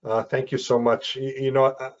 Thank you so much.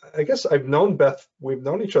 I guess I've known Beth, we've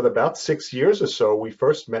known each other about 6 years or so. We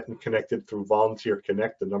first met and connected through Volunteer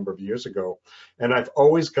Connect a number of years ago. And I've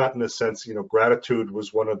always gotten a sense, gratitude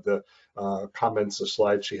was one of the comments or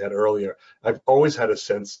slides she had earlier. I've always had a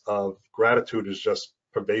sense of gratitude is just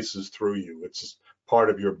pervasive through you. It's just part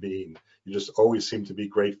of your being. You just always seem to be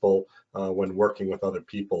grateful when working with other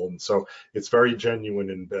people. And so it's very genuine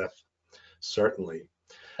in Beth, certainly.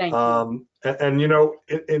 Thank you. And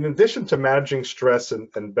in addition to managing stress,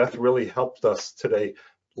 and Beth really helped us today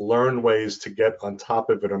learn ways to get on top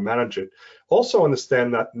of it or manage it. Also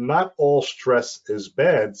understand that not all stress is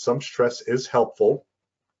bad. Some stress is helpful.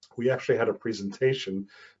 We actually had a presentation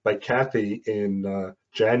by Kathy in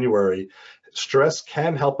January. Stress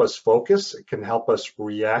can help us focus. It can help us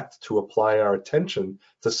react to apply our attention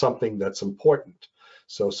to something that's important.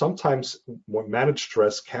 So sometimes managed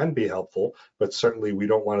stress can be helpful, but certainly we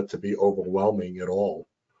don't want it to be overwhelming at all.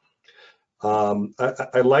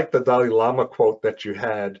 I like the Dalai Lama quote that you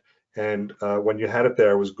had, and when you had it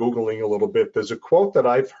there, I was Googling a little bit. There's a quote that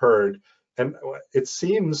I've heard, and it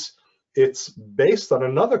seems it's based on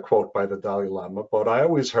another quote by the Dalai Lama, but I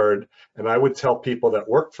always heard, and I would tell people that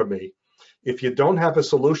work for me, if you don't have a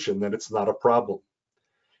solution, then it's not a problem.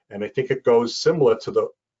 And I think it goes similar to the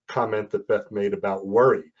comment that Beth made about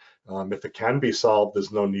worry. If it can be solved,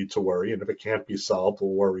 there's no need to worry. And if it can't be solved,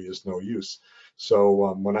 well, worry is no use.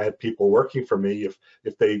 So when I had people working for me,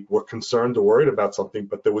 if they were concerned or worried about something,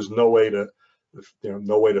 but there was no way to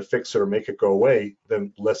fix it or make it go away,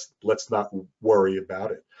 then let's not worry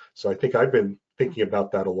about it. So I think I've been thinking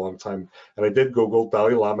about that a long time. And I did Google,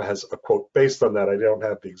 Dalai Lama has a quote based on that. I don't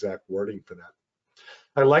have the exact wording for that.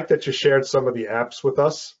 I like that you shared some of the apps with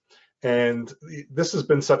us. And this has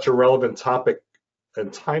been such a relevant topic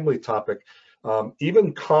and timely topic.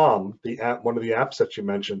 Even Calm, the app, one of the apps that you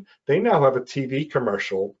mentioned, they now have a TV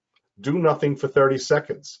commercial, do nothing for 30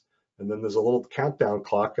 seconds. and then there's a little countdown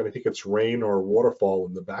clock, and I think it's rain or waterfall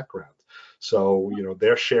in the background. So, you know,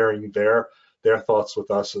 they're sharing their thoughts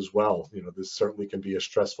with us as well. You know, this certainly can be a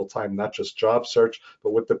stressful time, not just job search,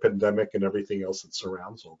 but with the pandemic and everything else that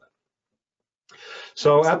surrounds all that.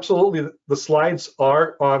 So absolutely, the slides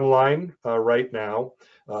are online right now.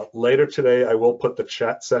 Later today, I will put the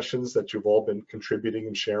chat sessions that you've all been contributing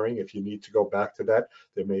and sharing. If you need to go back to that,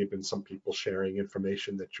 there may have been some people sharing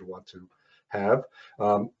information that you want to have.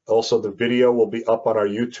 Also, the video will be up on our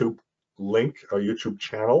YouTube link, our YouTube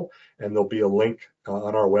channel, and there'll be a link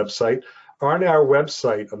on our website. On our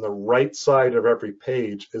website, on the right side of every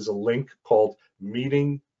page, is a link called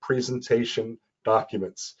Meeting Presentation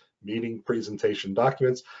Documents. Meeting Presentation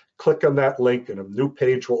Documents. Click on that link and a new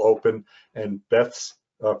page will open, and Beth's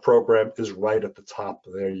program is right at the top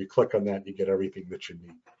there. You click on that and you get everything that you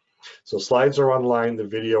need. So slides are online, the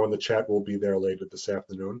video and the chat will be there later this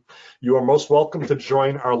afternoon. You are most welcome to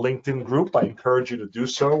join our LinkedIn group. I encourage you to do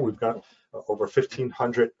so. We've got over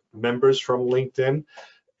 1,500 members from LinkedIn.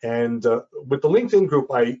 And with the LinkedIn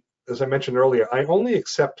group, as I mentioned earlier, I only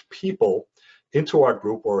accept people into our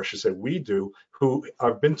group, or I should say we do, who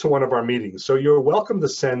have been to one of our meetings. So you're welcome to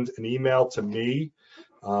send an email to me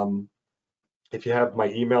if you have my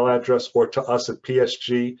email address, or to us at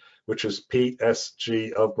PSG, which is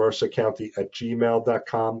PSG of Mercer County at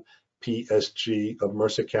gmail.com, PSG of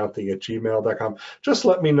Mercer County at gmail.com. Just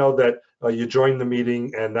let me know that you joined the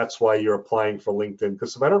meeting and that's why you're applying for LinkedIn.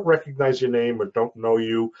 Because if I don't recognize your name or don't know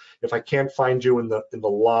you, if I can't find you in the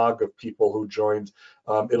log of people who joined,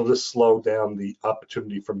 it'll just slow down the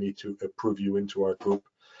opportunity for me to approve you into our group.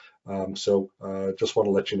 Just want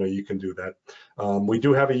to let you know you can do that. We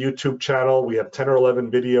do have a YouTube channel. We have 10 or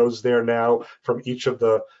 11 videos there now from each of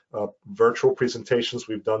the virtual presentations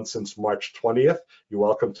we've done since March 20th. You're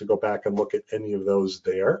welcome to go back and look at any of those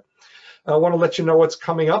there. I want to let you know what's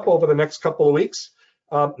coming up over the next couple of weeks.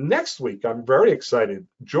 Next week, I'm very excited.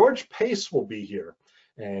 George Pace will be here.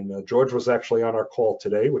 And George was actually on our call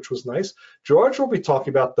today, which was nice. George will be talking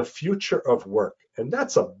about the future of work. And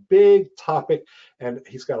that's a big topic. And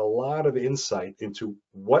he's got a lot of insight into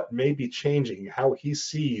what may be changing, how he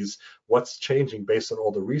sees what's changing based on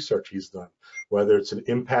all the research he's done, whether it's an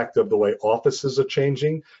impact of the way offices are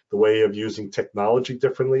changing, the way of using technology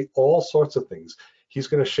differently, all sorts of things. He's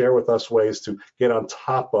going to share with us ways to get on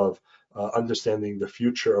top of understanding the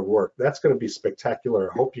future of work. That's going to be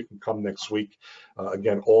spectacular. I hope you can come next week.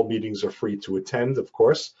 Again, all meetings are free to attend, of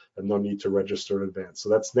course, and no need to register in advance. So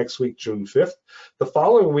that's next week, June 5th. The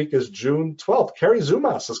following week is June 12th. Carrie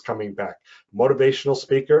Zumas is coming back, motivational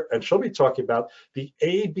speaker, and she'll be talking about the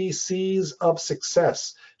ABCs of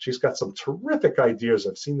success. She's got some terrific ideas.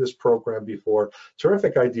 I've seen this program before,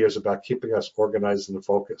 terrific ideas about keeping us organized and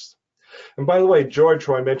focused. And by the way, George,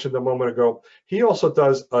 who I mentioned a moment ago, he also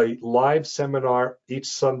does a live seminar each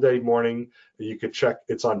Sunday morning. You could check,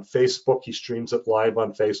 it's on Facebook. He streams it live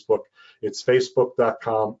on Facebook. It's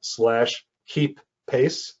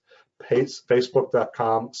facebook.com/keeppace,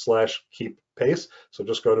 facebook.com/keeppace. So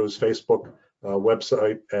just go to his Facebook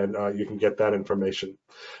website and you can get that information.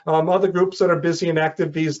 Other groups that are busy and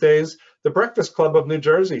active these days, the Breakfast Club of New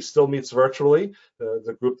Jersey still meets virtually,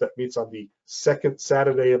 the group that meets on the second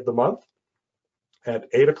Saturday of the month at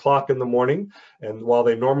 8 o'clock in the morning. And while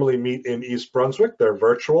they normally meet in East Brunswick, they're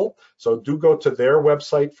virtual. So do go to their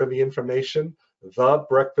website for the information,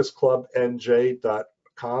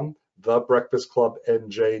 thebreakfastclubnj.com,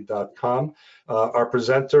 thebreakfastclubnj.com. Our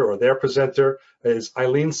presenter, or their presenter, is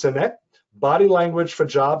Eileen Sinnett, Body Language for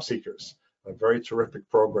Job Seekers, a very terrific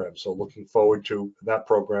program. So looking forward to that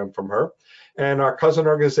program from her. And our cousin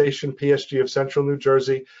organization, PSG of Central New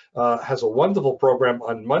Jersey, has a wonderful program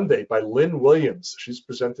on Monday by Lynn Williams. She's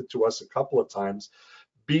presented to us a couple of times,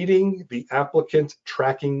 Beating the Applicant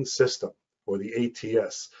Tracking System, or the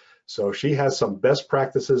ATS. So she has some best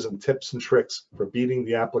practices and tips and tricks for beating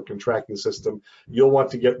the applicant tracking system. You'll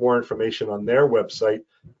want to get more information on their website,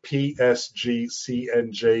 psgcnj.biz,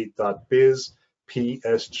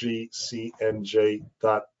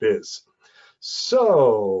 psgcnj.biz.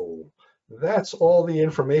 So that's all the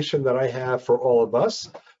information that I have for all of us.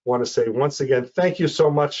 I want to say once again, thank you so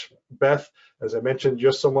much, Beth. As I mentioned,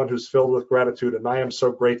 you're someone who's filled with gratitude, and I am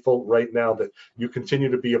so grateful right now that you continue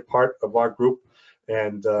to be a part of our group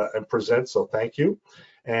and present, so thank you.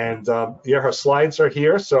 And yeah, her slides are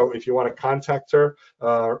here, so if you want to contact her,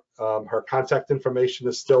 her contact information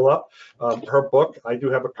is still up. Her book, I do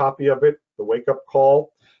have a copy of it, The Wake Up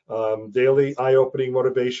Call, Daily Eye-Opening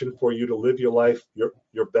Motivation for You to Live Your Life, your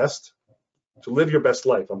best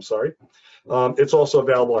life, I'm sorry. It's also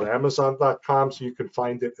available on Amazon.com, so you can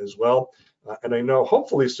find it as well. And I know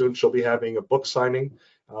hopefully soon she'll be having a book signing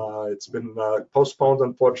It's been postponed,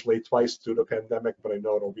 unfortunately, twice due to pandemic, but I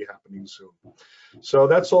know it'll be happening soon. So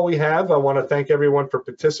that's all we have. I want to thank everyone for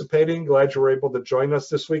participating. Glad you were able to join us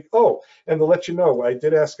this week. Oh, and to let you know, I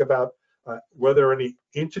did ask about were there any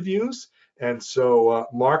interviews? And so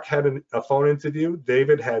Mark had a phone interview.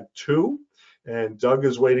 David had 2. And Doug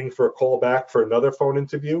is waiting for a call back for another phone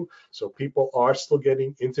interview. So people are still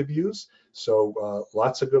getting interviews. So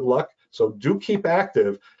lots of good luck. So do keep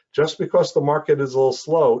active. Just because the market is a little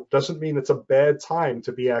slow doesn't mean it's a bad time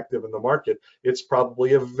to be active in the market. It's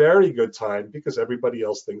probably a very good time because everybody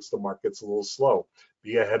else thinks the market's a little slow.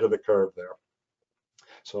 Be ahead of the curve there.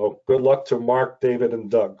 So good luck to Mark, David,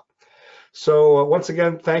 and Doug. So once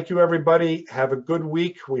again, thank you, everybody. Have a good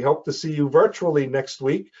week. We hope to see you virtually next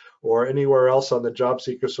week or anywhere else on the Job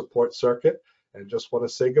Seeker Support Circuit. And just want to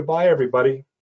say goodbye, everybody.